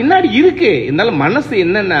அது பின்னாடி இருக்கு. இருந்தாலும் மனசு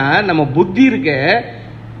என்னன்னா, நம்ம புத்தி இருக்க,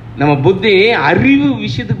 நம்ம புத்தி அறிவு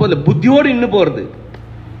விஷயத்துக்கு போல புத்தியோடு இன்னும் போறது.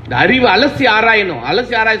 இந்த அறிவு அலசி ஆராயணும்,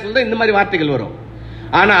 அலசி ஆராய சொல்ல இந்த மாதிரி வார்த்தைகள் வரும்.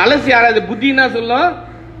 ஆனா அலசி ஆராய்ந்த புத்தி என்ன சொல்லும்,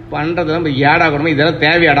 பண்றதெல்லாம் ஏடா கூடமா, இதெல்லாம்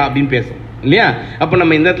தேவையாடா அப்படின்னு பேசும் இல்லையா. அப்ப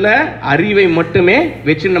நம்ம இந்த இடத்துல அறிவை மட்டுமே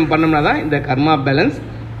வச்சு நம்ம பண்ணோம்னா தான் இந்த கர்மா பேலன்ஸ்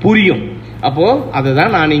புரியும். அப்போ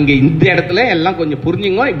அதுதான் நான் இங்க இந்த இடத்துல எல்லாம் கொஞ்சம்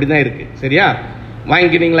புரிஞ்சுங்க, இப்படிதான் இருக்கு. சரியா,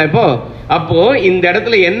 வாங்கிக்கிறீங்களா? இப்போ அப்போ இந்த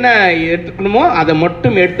இடத்துல என்ன எடுத்துக்கணுமோ அதை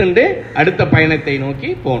மட்டும் எடுத்துட்டு அடுத்த பயணத்தை நோக்கி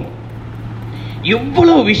போகணும்.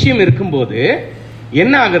 இவ்வளவு விஷயம் இருக்கும்போது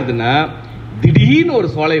என்ன ஆகுறதுன்னா, திடீர்னு ஒரு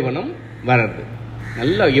சோலைவனம் வர்றது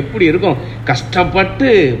நல்லா எப்படி இருக்கும், கஷ்டப்பட்டு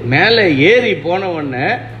மேலே ஏறி போன உடனே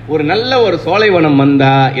ஒரு நல்ல ஒரு சோலைவனம்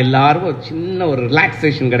வந்தா எல்லாருக்கும் ஒரு சின்ன ஒரு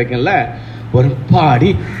ரிலாக்ஸேஷன் கிடைக்கும்ல, ஒரு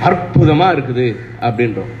பாடி அற்புதமா இருக்குது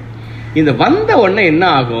அப்படின்றோம். இந்த வந்த உடனே என்ன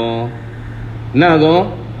ஆகும்,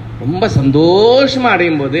 ரொம்ப சந்தோஷமா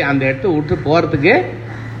அடையும் போது அந்த இடத்த விட்டு போறதுக்கு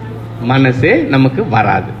மனசே நமக்கு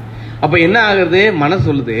வராது. அப்ப என்ன ஆகுறது, மனசு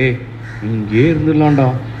சொல்லுது, இங்கே இருந்துடலாம்டா,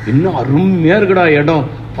 இன்னும் அருமையா இருக்குடா இடம்,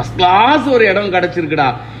 ஃபர்ஸ்ட் கிளாஸ் ஒரு இடம் கிடைச்சிருக்குடா,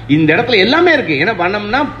 இந்த இடத்துல எல்லாமே இருக்கு. ஏன்னா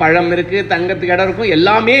வனம்னா பழம் இருக்கு, தங்கத்துக்கு இடம் இருக்கும்,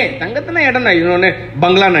 எல்லாமே தங்கத்துனா இடம் தான், இன்னொன்னு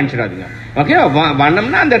பங்களா நினைச்சிடாதீங்க. ஓகே,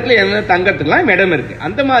 வனம்னா அந்த இடத்துல தங்கத்துக்குலாம் இடம் இருக்கு.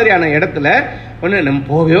 அந்த மாதிரியான இடத்துல ஒண்ணு நம்ம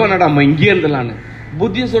போகவே வேணாடா, நம்ம இங்கே இருந்துடலான்னு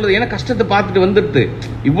புத்தி சொல்றது. ஏன்னா கஷ்டத்தை பார்த்துட்டு வந்துடுது,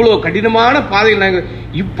 இவ்வளவு கடினமான பாதையில்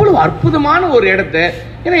இவ்வளவு அற்புதமான ஒரு இடத்த,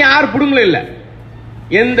 ஏன்னா யார் புடுங்களும் இல்லை,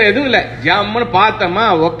 எந்த இதுவும் இல்லை, ஜாமன்னு பார்த்தோமா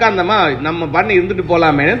உக்காந்தமா நம்ம பண்ணி இருந்துட்டு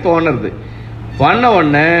போலாமேன்னு தோணுறது. பண்ண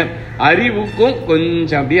உடனே அறிவுக்கும்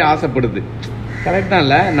கொஞ்சம் அப்படியே ஆசைப்படுது, கரெக்டா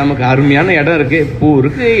இல்ல, நமக்கு அருமையான இடம் இருக்கு, பூ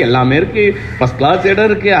இருக்கு, எல்லாமே இருக்கு, ஃபர்ஸ்ட் கிளாஸ் இடம்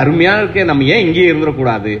இருக்கு, அருமையா இருக்கு, நம்ம ஏன் இங்கேயே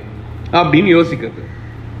இருந்துடக்கூடாது அப்படின்னு யோசிக்கிறது.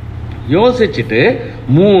 யோசிச்சுட்டு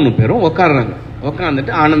 3 பேரும் உட்காடுறாங்க.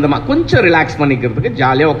 உட்காந்துட்டு ஆனந்தமா கொஞ்சம் ரிலாக்ஸ் பண்ணிக்கிறதுக்கு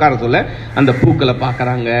ஜாலியா உட்கார சொல்ல அந்த பூக்களை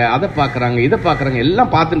பாக்குறாங்க, அதை பாக்குறாங்க, இதை பாக்குறாங்க,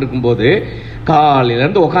 எல்லாம் பார்த்துட்டு இருக்கும்போது காலையில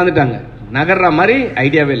இருந்து உட்காந்துட்டாங்க, நகர்ற மாதிரி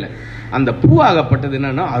ஐடியாவே இல்லை. அந்த பூ ஆகப்பட்டது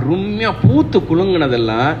என்னன்னா அருமையா பூத்து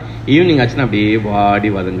குலுங்குனதெல்லாம் ஈவினிங் ஆச்சுன்னா அப்படியே வாடி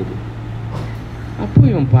வதங்குது. அப்போ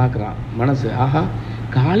இவன் பார்க்கறான், மனசு ஆஹா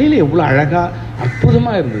காலையில எவ்வளவு அழகா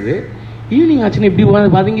அற்புதமா இருந்தது, ஈவினிங் ஆச்சுன்னா இப்படி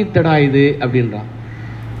வதங்கித்தடா இது அப்படின்றான்.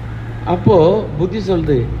 அப்போ புத்தி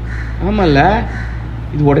சொல்லுது, ஆமால்ல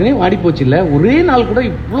இது உடனே வாடி போச்சு இல்ல, ஒரே நாள் கூட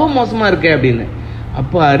இவ்வளோ மோசமா இருக்கே அப்படின்னு.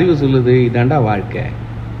 அப்போ அறிவு சொல்லுது, இதாண்டா வாழ்க்கை,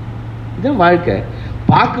 இதான் வாழ்க்கை.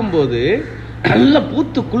 பார்க்கும்போது நல்ல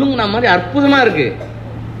பூத்து குலுங்குன மாதிரி அற்புதமா இருக்கு,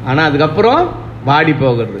 ஆனா அதுக்கப்புறம் வாடி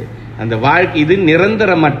போகிறது. அந்த வாழ்க்கை இது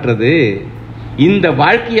நிரந்தரமற்றது, இந்த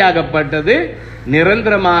வாழ்க்கையாகப்பட்டது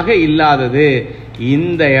நிரந்தரமாக இல்லாதது.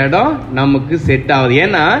 இந்த இடம் நமக்கு செட் ஆகுது.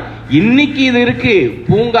 ஏன்னா இன்னைக்கு இது இருக்கு,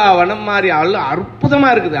 பூங்காவனம் மாதிரி அற்புதமா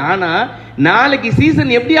இருக்குது, ஆனா நாளைக்கு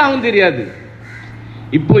சீசன் எப்படி ஆகும் தெரியாது.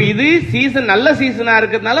 இப்போ இது சீசன் நல்ல சீசனா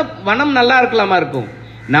இருக்கிறதுனால வனம் நல்லா இருக்கலாமா இருக்கும்,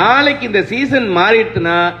 நாளைக்கு இந்த சீசன்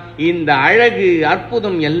மாறிட்டுனா இந்த அழகு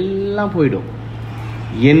அற்புதம் எல்லாம் போயிடும்.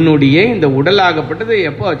 என்னுடைய இந்த உடலாகப்பட்டது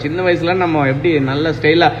எப்போ சின்ன வயசுல நம்ம எப்படி நல்ல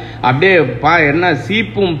ஸ்டைலா அப்படியே என்ன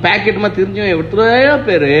சீப்பும் பேக்கெட்டுமா தெரிஞ்சோம் எவ்வளோ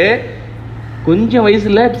பேரு கொஞ்சம்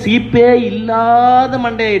வயசுல சீப்பே இல்லாத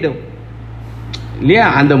மண்டையிடும் இல்லையா,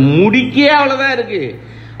 அந்த முடிக்கே அவ்வளவுதான் இருக்கு.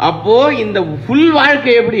 அப்போ இந்த ஃபுல்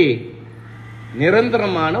வாழ்க்கை எப்படி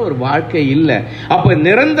நிரந்தரமான ஒரு வாழ்க்கை இல்லை. அப்ப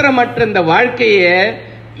நிரந்தரமற்ற இந்த வாழ்க்கைய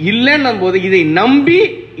இல்லைன்னும் போது இதை நம்பி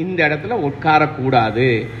இந்த இடத்துல உட்காரக்கூடாது,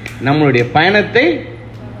 நம்மளுடைய பயணத்தை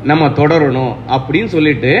நம்ம தொடரணும் அப்படின்னு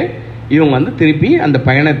சொல்லிட்டு இவங்க திருப்பி அந்த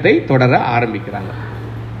பயணத்தை தொடர ஆரம்பிக்கிறாங்க.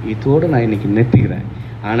 இதோட நான் இன்னைக்கு நிறுத்திக்கிறேன்.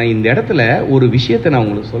 ஆனா இந்த இடத்துல ஒரு விஷயத்தை நான்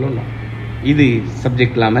உங்களுக்கு சொல்லணும், இது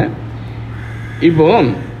சப்ஜெக்ட் இல்லாம. இப்போ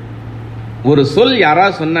ஒரு சொல்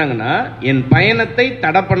யாராவது சொன்னாங்கன்னா என் பயணத்தை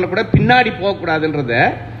தடை பண்ணக்கூட பின்னாடி போகக்கூடாதுன்றத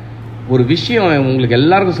ஒரு விஷயம் உங்களுக்கு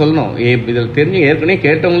எல்லாருக்கும் சொல்லணும். இதில் தெரிஞ்சு ஏற்கனவே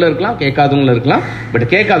கேட்டவங்களும் இருக்கலாம், கேட்காதவங்களும் இருக்கலாம், பட்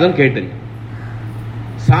கேட்காதவங்க கேட்டுங்க.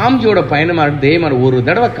 சாமிஜியோட பயணமா தெய்வம் ஒரு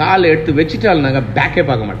தடவை காலை எடுத்து வச்சுட்டாலுனாங்க பேக்கே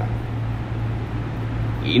பார்க்க மாட்டான்.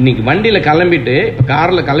 இன்னைக்கு வண்டியில கிளம்பிட்டு இப்ப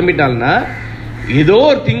கார்ல கிளம்பிட்டாள்னா ஏதோ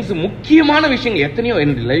ஒரு திங்ஸ், முக்கியமான விஷயங்கள் எத்தனையோ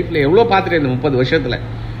என்னுடைய லைஃப்ல எவ்வளோ பார்த்துட்டேன் இந்த 30 வருஷத்துல,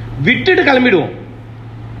 விட்டுட்டு கிளம்பிடுவோம்.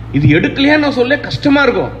 இது எடுக்கலையான்னு சொல்ல கஷ்டமா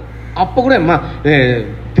இருக்கும். அப்போ கூட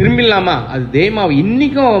திரும்பிடலாமா, அது தெய்வம்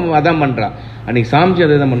இன்னைக்கும் அதான் பண்றா, அன்னைக்கு சாமிஜி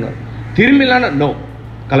அதை தான் பண்ணுவார். திரும்பிடலான்னு நோ,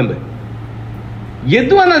 கிளம்பு.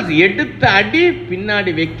 எதுவானாலும் எடுத்த அடி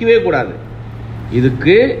பின்னாடி வைக்கவே கூடாது.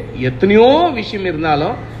 இதுக்கு எத்தனையோ விஷயம்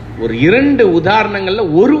இருந்தாலும் ஒரு 2 உதாரணங்கள்ல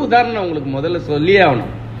ஒரு உதாரணம் உங்களுக்கு முதல்ல சொல்லியே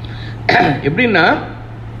ஆகணும். எப்படின்னா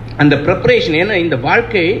அந்த ப்ரிப்பரேஷன். ஏன்னா இந்த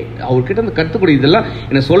வாழ்க்கை அவர்கிட்ட இருந்து கற்றுக்கூடிய இதெல்லாம்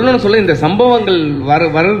என்ன சொல்லணும்னு சொல்ல இந்த சம்பவங்கள்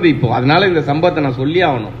வருது இப்போ, அதனால இந்த சம்பவத்தை நான் சொல்லி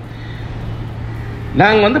ஆகணும்.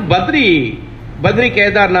 நாங்கள் பத்ரி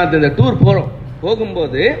கேதார்நாத் இந்த டூர்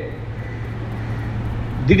போகும்போது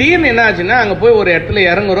திடீர்னு என்ன ஆச்சுன்னா, அங்கே போய் ஒரு இடத்துல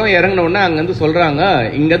இறங்கினோன்னா அங்கேருந்து சொல்கிறாங்க,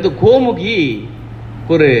 இங்கேருந்து கோமுகி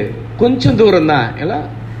ஒரு கொஞ்சம் தூரம் தான், எல்லாம்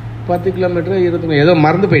 10 கிலோமீட்டர் 20 ஏதோ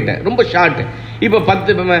மறந்து போயிட்டேன், ரொம்ப ஷார்ட். இப்போ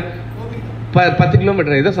 10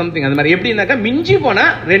 கிலோமீட்டர் ஏதோ சம்திங் அந்த மாதிரி. எப்படின்னாக்கா மிஞ்சி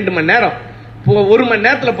போனால் 2 மணி நேரம், 1 மணி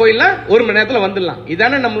நேரத்தில் போயிடலாம், 1 மணி நேரத்தில் வந்துடலாம்.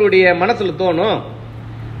 இதானே நம்மளுடைய மனசில் தோணும்.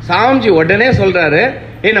 சாமிஜி உடனே சொல்கிறாரு,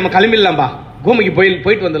 நம்ம கிளம்பிடலாம்பா, கோமுகி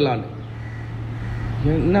போயிட்டு வந்துடலான்னு.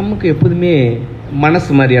 நமக்கு எப்போதுமே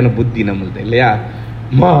மனசு மாதிரியான புத்தி நம்மள்ட்ட இல்லையா,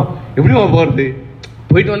 எப்படிமா போகிறது,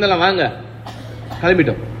 போயிட்டு வந்துடலாம் வாங்க.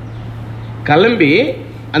 கிளம்பிட்டோம். கிளம்பி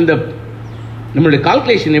அந்த நம்மளுடைய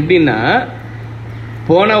கால்குலேஷன் எப்படின்னா,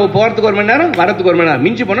 போகிறதுக்கு 1 மணி நேரம், வரத்துக்கு 1 மணி நேரம்,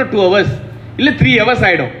 மிஞ்சி போனால் 2 hours இல்லை 3 hours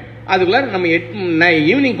ஆகிடும். அதுக்குள்ளார நம்ம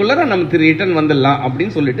ஈவினிங்குள்ளார நம்ம ரிட்டர்ன் வந்துடலாம்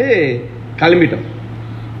அப்படின்னு சொல்லிட்டு கிளம்பிட்டோம்.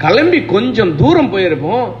 கிளம்பி கொஞ்சம் தூரம்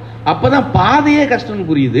போயிருப்போம். அப்போதான் பாதையே கஷ்டம்னு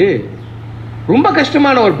புரியுது. ரொம்ப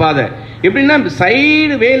கஷ்டமான ஒரு பாதை. எப்படின்னா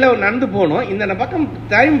சைடு வேல நடந்து போனோம், இந்த பக்கம்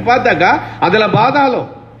டைம் பார்த்தாக்கா அதில் பாதாளம்.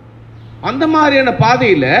 அந்த மாதிரியான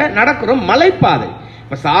பாதையில் நடக்கிறோம், மலைப்பாதை.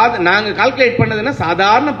 இப்போ நாங்கள் கால்குலேட் பண்ணதுன்னா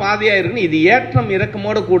சாதாரண பாதையாக இருக்குன்னு, இது ஏற்றம்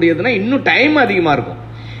இறக்கமோட கூடியதுன்னா இன்னும் டைம் அதிகமாக இருக்கும்.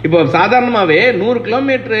 இப்போ சாதாரணமாகவே 100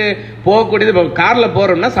 கிலோமீட்டர் போகக்கூடியது, இப்போ காரில்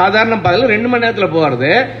போகிறோம்னா சாதாரண பாதையில் 2 மணி நேரத்தில்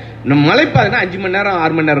போகிறது. நம்ம மலைப்பாதைனா 5 மணி நேரம்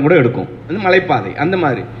 6 மணி நேரம் கூட எடுக்கும், அந்த மலைப்பாதை. அந்த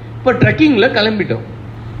மாதிரி இப்போ ட்ரெக்கிங்கில் கிளம்பிட்டோம்.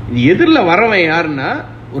 எதிரில் வரவன் யாருன்னா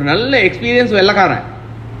ஒரு நல்ல எக்ஸ்பீரியன்ஸ்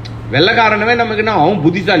வெள்ளக்காரனவே நமக்கு என்ன, அவன்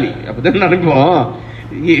புத்திசாலி அப்படிதான் நினைப்போம்.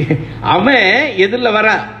 அவன் எதிரில்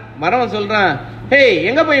வரவன் சொல்றான்,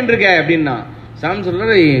 எங்க போயிட்டு இருக்க அப்படின்னா, சாமி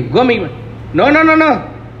சொல்ற கோமி, no no no no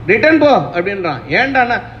return போ அப்படின்றான்.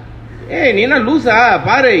 ஏன்டானா, நீ என்ன லூசா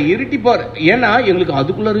பாரு, இருட்டி போற. ஏன்னா எங்களுக்கு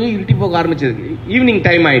அதுக்குள்ளே இருட்டி போக ஆரம்பிச்சிருக்கு, ஈவினிங்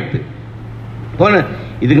டைம் ஆயிடுது. போன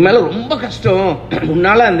இதுக்கு மேல ரொம்ப கஷ்டம்,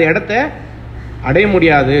 உன்னால அந்த இடத்த அடைய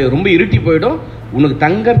முடியாது, ரொம்ப இருட்டி போயிடும், உனக்கு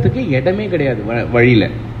தங்கறதுக்கு இடமே கிடையாது, வழியில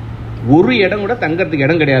ஒரு இடம் கூட தங்கறதுக்கு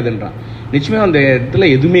இடம் கிடையாதுன்றான். நிச்சயமா அந்த இடத்துல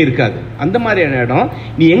எதுவுமே இருக்காது. அந்த மாதிரியான இடம்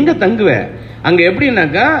நீ எங்க தங்குவ? அங்க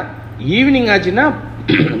எப்படின்னாக்கா ஈவினிங் ஆச்சுன்னா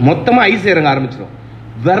மொத்தமா ஐஸ் இறங்க ஆரம்பிச்சிடும்,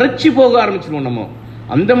 விரைச்சி போக ஆரம்பிச்சிடும் நம்ம.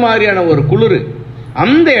 அந்த மாதிரியான ஒரு குளிர்.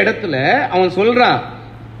 அந்த இடத்துல அவன் சொல்றான்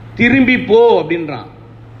திரும்பி போ அப்படின்றான்.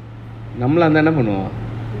 நம்மள அந்த என்ன பண்ணுவோம்,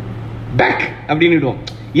 பேக் அப்படின்னு.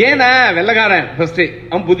 ஏன்னா வெள்ளக்காரன் ஃபர்ஸ்ட்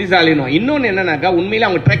அவன் புத்திசாலினும். இன்னொன்னு என்னன்னாக்கா உண்மையில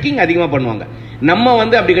அவங்க ட்ரெக்கிங் அதிகமா பண்ணுவாங்க. நம்ம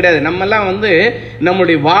அப்படி கிடையாது. நம்ம எல்லாம்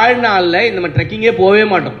நம்மளுடைய வாழ்நாள்ல இந்த மாதிரி ட்ரெக்கிங்கே போகவே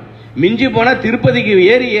மாட்டோம். மிஞ்சி போனா திருப்பதிக்கு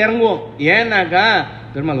ஏறி இறங்குவோம். ஏன்னாக்கா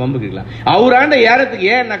பெருமாள் வம்புக்கலாம் அவராண்ட ஏறத்துக்கு.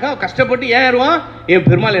 ஏன்னாக்கா கஷ்டப்பட்டு ஏறுவோம், என்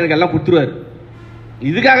பெருமாள் எனக்கு எல்லாம் கொடுத்துருவாரு.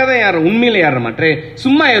 இதுக்காக தான் ஏறும். உண்மையில ஏற மாட்டேன்,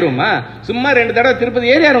 சும்மா ஏறுவோமா? சும்மா 2 தடவை திருப்பதி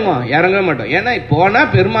ஏறி இறங்குவோம், இறங்கவே மாட்டோம். ஏன்னா போனா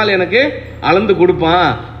பெருமாள் எனக்கு அளந்து கொடுப்பான்,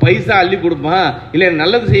 பைசா அள்ளி கொடுப்பான், இல்லை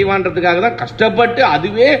நல்லது செய்வான்றதுக்காக தான் கஷ்டப்பட்டு.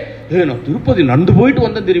 அதுவே நான் திருப்பதி நடந்து போயிட்டு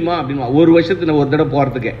வந்தேன் தெரியுமா அப்படின்னு 1 வருஷத்துல 1 தடவை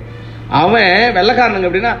போறதுக்கு. அவன் வெள்ளக்காரனுங்க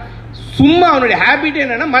அப்படின்னா சும்மா அவனுடைய ஹேபிட்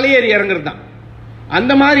என்னன்னா மலையேறி இறங்குறது தான்.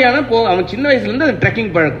 அந்த மாதிரியான அவன் சின்ன வயசுல இருந்து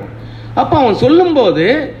ட்ரெக்கிங் பழக்கம். அப்ப அவன் சொல்லும் போது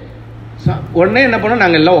உடனே என்ன பண்ணோம்,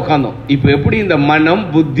 நாங்கள் எல்லாம் உட்காந்தோம். இப்போ எப்படி இந்த மனம்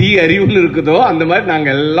புத்தி அறிவுன்னு இருக்குதோ அந்த மாதிரி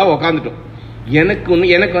நாங்கள் எல்லாம் உட்காந்துட்டோம்.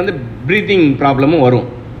 எனக்கு பிரீத்திங் ப்ராப்ளமும் வரும்.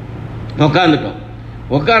 உட்காந்துட்டோம்.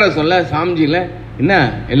 உட்கார சொல்ல சாமிஜியில் என்ன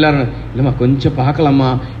எல்லாரும் இல்லைம்மா கொஞ்சம் பார்க்கலாமா,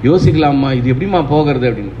 யோசிக்கலாமா, இது எப்படிமா போகிறது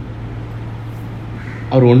அப்படின்னு.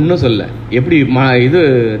 அவர் ஒன்றும் சொல்ல. எப்படி இது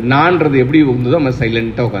நான்றது எப்படி இருந்ததோ நம்ம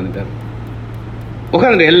சைலண்டாக உட்காந்துட்டார்.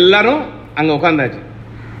 உட்காந்து எல்லாரும் அங்கே உட்காந்தாச்சு.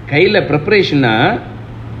 கையில் ப்ரிப்பரேஷனா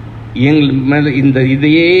எங்கள் மேலே இந்த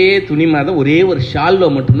இதையே துணி மாதிரி ஒரே ஒரு ஷால்வோ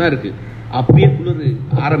மட்டும்தான் இருக்கு. அப்பயே குளிர்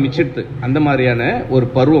ஆரம்பிச்சிடுது. அந்த மாதிரியான ஒரு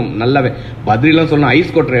பருவம். நல்லாவே பத்ரிலாம் சொல்லணும்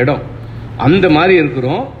ஐஸ் கொட்டுற இடம் அந்த மாதிரி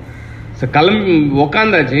இருக்கிறோம். கிளம்பி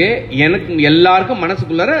உக்காந்தாச்சு. எனக்கு எல்லாருக்கும்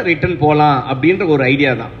மனசுக்குள்ளார ரிட்டர்ன் போகலாம் அப்படின்ற ஒரு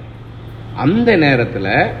ஐடியா தான். அந்த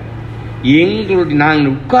நேரத்தில் எங்களுடைய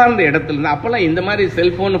நாங்கள் உட்கார்ந்த இடத்துல இருந்து அப்போல்லாம் இந்த மாதிரி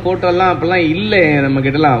செல்ஃபோன் ஃபோட்டோலாம் அப்போல்லாம் இல்லை நம்ம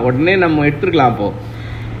கிட்டலாம். உடனே நம்ம எடுத்துருக்கலாம். அப்போது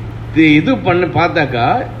இது பண்ண பார்த்தாக்கா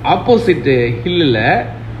ஆப்போசிட் ஹில்லில்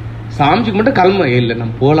சாமிக்கு மட்டும் கிளம்ப இல்லை,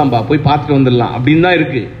 நம்ம போகலாம்பா, போய் பார்த்துட்டு வந்துடலாம் அப்படின்னு தான்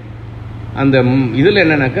இருக்கு. அந்த இதில்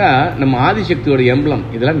என்னன்னாக்கா நம்ம ஆதிசக்தியோட எம்பளம்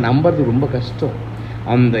இதெல்லாம் நம்புறது ரொம்ப கஷ்டம்.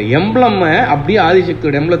 அந்த எம்பளமை அப்படியே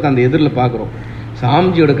ஆதிசக்தியோட எம்பளத்தை அந்த எதிரில் பார்க்குறோம்.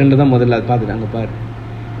 சாமிஜியோட கண்டு தான் முதல்ல அதை பார்த்துட்டு அங்கே பாரு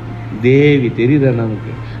தேவி தெரியுதா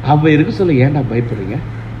நமக்கு. அவ இருக்கு சொல்ல, ஏன்டா பயப்படுறீங்க,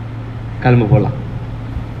 கிளம்ப போகலாம்.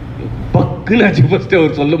 பக்குன்னு ஆச்சு ஃபர்ஸ்ட்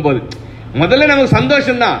அவர் சொல்லும் போது. முதல்ல நமக்கு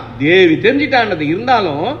சந்தோஷம்தான், தேவி தெரிஞ்சிட்டான்றது.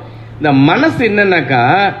 இருந்தாலும் இந்த மனசு என்னன்னாக்கா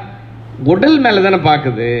உடல் மேல தானே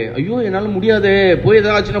பாக்குது. ஐயோ என்னால முடியாது, போய்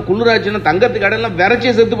ஏதாச்சுன்னா குளிராச்சுன்னா தங்கத்துக்கு கடலாம்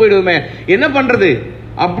விரைச்சே செத்து போயிடுவோமே, என்ன பண்றது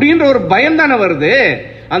அப்படின்ற ஒரு பயம் தானே வருது.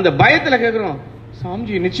 அந்த பயத்துல கேட்கிறோம்,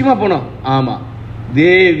 சாமிஜி நிச்சயமா போனோம். ஆமா,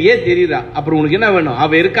 தேவியே தெரியுறா, அப்புறம் உனக்கு என்ன வேணும்,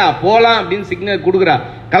 அவ இருக்கா, போலாம் அப்படின்னு சிக்னல் கொடுக்குறா,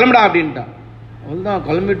 கிளம்புடா அப்படின்ட்டா. அவள்தான்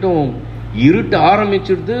கிளம்பிட்டோம். இருட்டு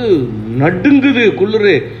ஆரம்பிச்சிருது, நடுங்குது,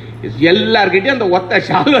 குளிரு. எல்லார்கிட்டையும் அந்த ஒத்த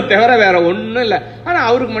ஷாலை தவிர வேற ஒன்றும் இல்லை. ஆனால்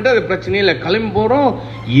அவருக்கு மட்டும் அது பிரச்சனையே இல்லை. கிளம்பி போகிறோம்,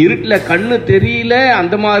 இருட்டில் கண்ணு தெரியல,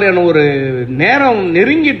 அந்த மாதிரியான ஒரு நேரம்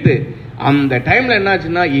நெருங்கிட்டு. அந்த டைமில்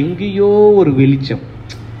என்னாச்சுன்னா எங்கேயோ ஒரு வெளிச்சம்,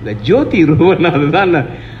 இந்த ஜோதி ரூபன், அதுதான்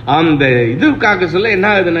அந்த இதுக்காக சொல்ல என்ன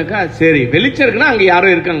ஆகுதுனாக்கா, சரி வெளிச்சம் இருக்குன்னா அங்கே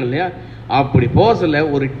யாரும் இருக்காங்க இல்லையா, அப்படி போக சொல்ல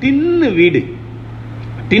ஒரு டின்னு வீடு,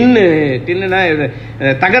 டின்னுனா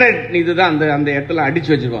தகர இதுதான், அந்த அந்த இடத்துல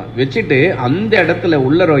அடிச்சு வச்சிருக்கோம். வச்சுட்டு அந்த இடத்துல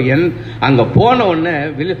உள்ளர அங்க போன உடனே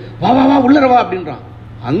வா வா வா உள்ளரவா அப்படின்றான்.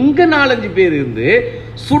 அங்க 4-5 பேர் இருந்து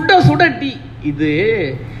சுட சுட டீ. இது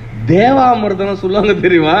தேவாமிர்தம் சொல்லுவாங்க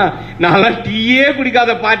தெரியுமா, நான் டீயே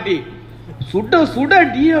குடிக்காத பாட்டி, சுட சுட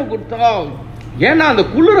டீயை கொடுத்தா. ஏன்னா அந்த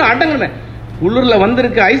குளிர் அடங்குன, குளிர்ல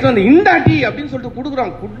வந்திருக்கு ஐஸ் வந்து இந்தா டீ அப்படின்னு சொல்லிட்டு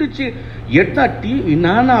கொடுக்குறான். குடிச்சு எட்டா டீ.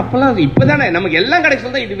 நானும் அப்பெல்லாம் இப்பதானே நமக்கு எல்லாம் கிடைக்க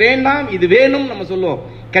சொல்ல, இது வேண்டாம் இது வேணும் நம்ம சொல்லுவோம்.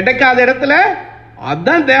 கிடைக்காத இடத்துல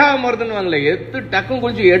அதான் தேவாமிர்தம் வாங்கல, எத்து டக்கும்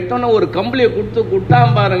குளிச்சு எட்டோன்னு ஒரு கம்பளியை கொடுத்து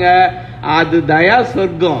கொடுத்தாம பாருங்க, அது தயா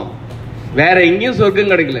சொர்க்கம், வேற எங்கேயும்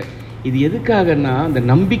சொர்க்கம் கிடைக்கல. இது எதுக்காகன்னா அந்த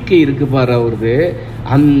நம்பிக்கை இருக்கு பாரு அவருக்கு,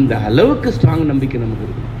 அந்த அளவுக்கு ஸ்ட்ராங் நம்பிக்கை நமக்கு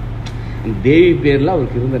இருக்கு. தேவி பேர்ல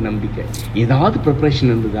அவருக்கு இருந்த நம்பிக்கை. ஏதாவது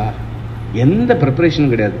ப்ரிப்பரேஷன் இருந்ததா? எந்த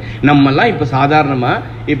ப்ரிப்பரேஷனும் கிடையாது. நம்மெல்லாம் இப்போ சாதாரணமாக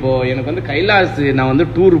இப்போ எனக்கு வந்து கைலாஸ் நான் வந்து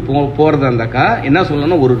டூர் போகிறதா இருந்தாக்கா என்ன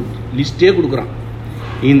சொல்லணும்னா ஒரு லிஸ்ட்டே கொடுக்குறான்.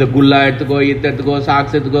 இந்த குல்லா எடுத்துக்கோ, இதை எடுத்துக்கோ,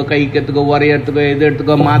 சாக்ஸ் எடுத்துக்கோ, கைக்கு எடுத்துக்கோ, உரையை எடுத்துக்கோ, இது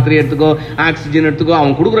எடுத்துக்கோ, மாத்திரை எடுத்துக்கோ, ஆக்சிஜன் எடுத்துக்கோ,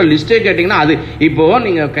 அவன் கொடுக்குற லிஸ்ட்டே கேட்டிங்கன்னா அது இப்போது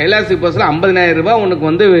நீங்கள் கைலாஸுக்கு பஸ்ஸில் 50,000 ரூபாய் உனக்கு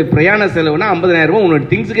வந்து பிரயாண செலவுனா 50,000 ரூபாய் உன்னோட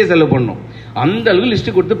திங்ஸுக்கே செலவு பண்ணணும். அந்த அளவுக்கு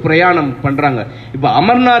லிஸ்ட்டு கொடுத்து பிரயாணம் பண்ணுறாங்க. இப்போ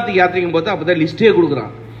அமர்நாத் யாத்திரைக்கும் போது அப்போ தான் லிஸ்ட்டே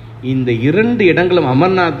கொடுக்குறான். இந்த 2 இடங்களும்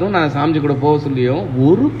அமர்நாத்தும் நான் சாமிஜி கூட போக சொல்லியும்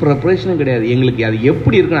ஒரு ப்ரிப்பரேஷனும் கிடையாது எங்களுக்கு. அது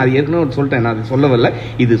எப்படி இருக்குன்னு அது ஏற்கனவே சொல்லிட்டேன், நான் அது சொல்லவில்லை,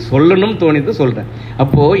 இது சொல்லணும்னு தோணித்து சொல்கிறேன்.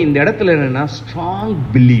 அப்போது இந்த இடத்துல என்னென்னா ஸ்ட்ராங்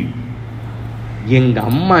பிலீவ், எங்கள்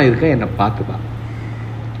அம்மா இருக்க என்னை பார்த்துப்பா.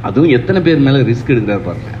 அதுவும் எத்தனை பேர் மேலே ரிஸ்க் எடுக்கிறார்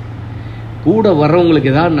பாருங்க. கூட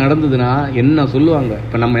வர்றவங்களுக்கு ஏதாவது நடந்ததுன்னா என்ன சொல்லுவாங்க?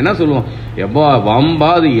 இப்போ நம்ம என்ன சொல்லுவோம், எப்போ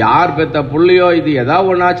வம்பா அது யார் பெற்ற பிள்ளையோ, இது ஏதாவது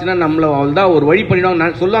ஒன்று ஆச்சுன்னா நம்மளை அவள் தான் ஒரு வழி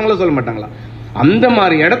பண்ணிடுவாங்க சொல்லுவாங்களோ சொல்ல மாட்டாங்களா? அந்த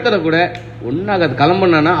மாதிரி இடத்துல கூட ஒன்னாக அது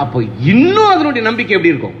கிளம்புனா அப்போ இன்னும் அதனுடைய நம்பிக்கை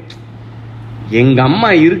எப்படி இருக்கும்? எங்க அம்மா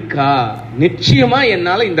இருக்கா, நிச்சயமா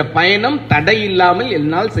என்னால் இந்த பயணம் தடை இல்லாமல்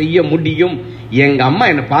என்னால் செய்ய முடியும், எங்க அம்மா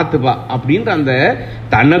என்னை பார்த்துப்பா அப்படின்ற அந்த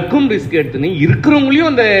தனக்கும் ரிஸ்க் எடுத்துன்னு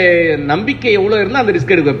இருக்கிறவங்களையும் அந்த நம்பிக்கை எவ்வளோ இருந்தால் அந்த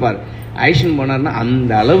ரிஸ்க் எடுக்க வைப்பார். ஐஷன் போனார்னா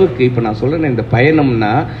அந்த அளவுக்கு. இப்போ நான் சொல்றேன், இந்த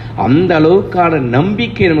பயணம்னா அந்த அளவுக்கான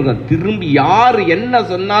நம்பிக்கை நமக்கு. திரும்பி யார் என்ன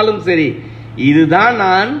சொன்னாலும் சரி, இதுதான்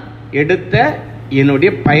நான் எடுத்த என்னுடைய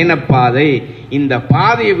பயணப்பாதை, இந்த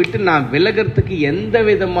பாதையை விட்டு நான் விலகிறதுக்கு எந்த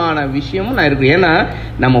விதமான விஷயமும் நான் இருக்கேன். ஏன்னா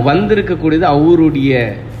நம்ம வந்திருக்கக்கூடியது அவருடைய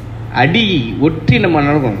அடி ஒற்றி நம்ம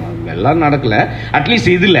நடக்கணும். எல்லாம் நடக்கல,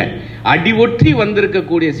 அட்லீஸ்ட் இதுல அடி ஒற்றி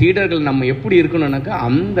வந்திருக்கக்கூடிய சீடர்கள் நம்ம எப்படி இருக்கணும்னாக்கா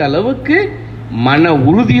அந்த அளவுக்கு மன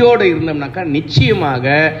உறுதியோடு இருந்தோம்னாக்கா நிச்சயமாக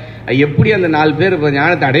எப்படி அந்த 4 பேர்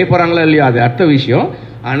ஞானத்தை அடைய போறாங்களோ இல்லையோ அது அடுத்த விஷயம்.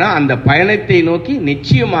 ஆனா அந்த பயணத்தை நோக்கி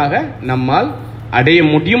நிச்சயமாக நம்மால் அடைய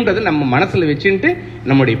முடியும்ன்றதை நம்ம மனசுல வச்சுட்டு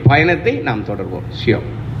நம்முடைய பயணத்தை நாம் தொடர்வோம். ஷியோர்.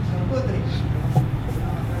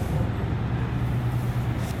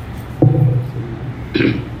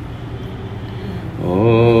 ஓ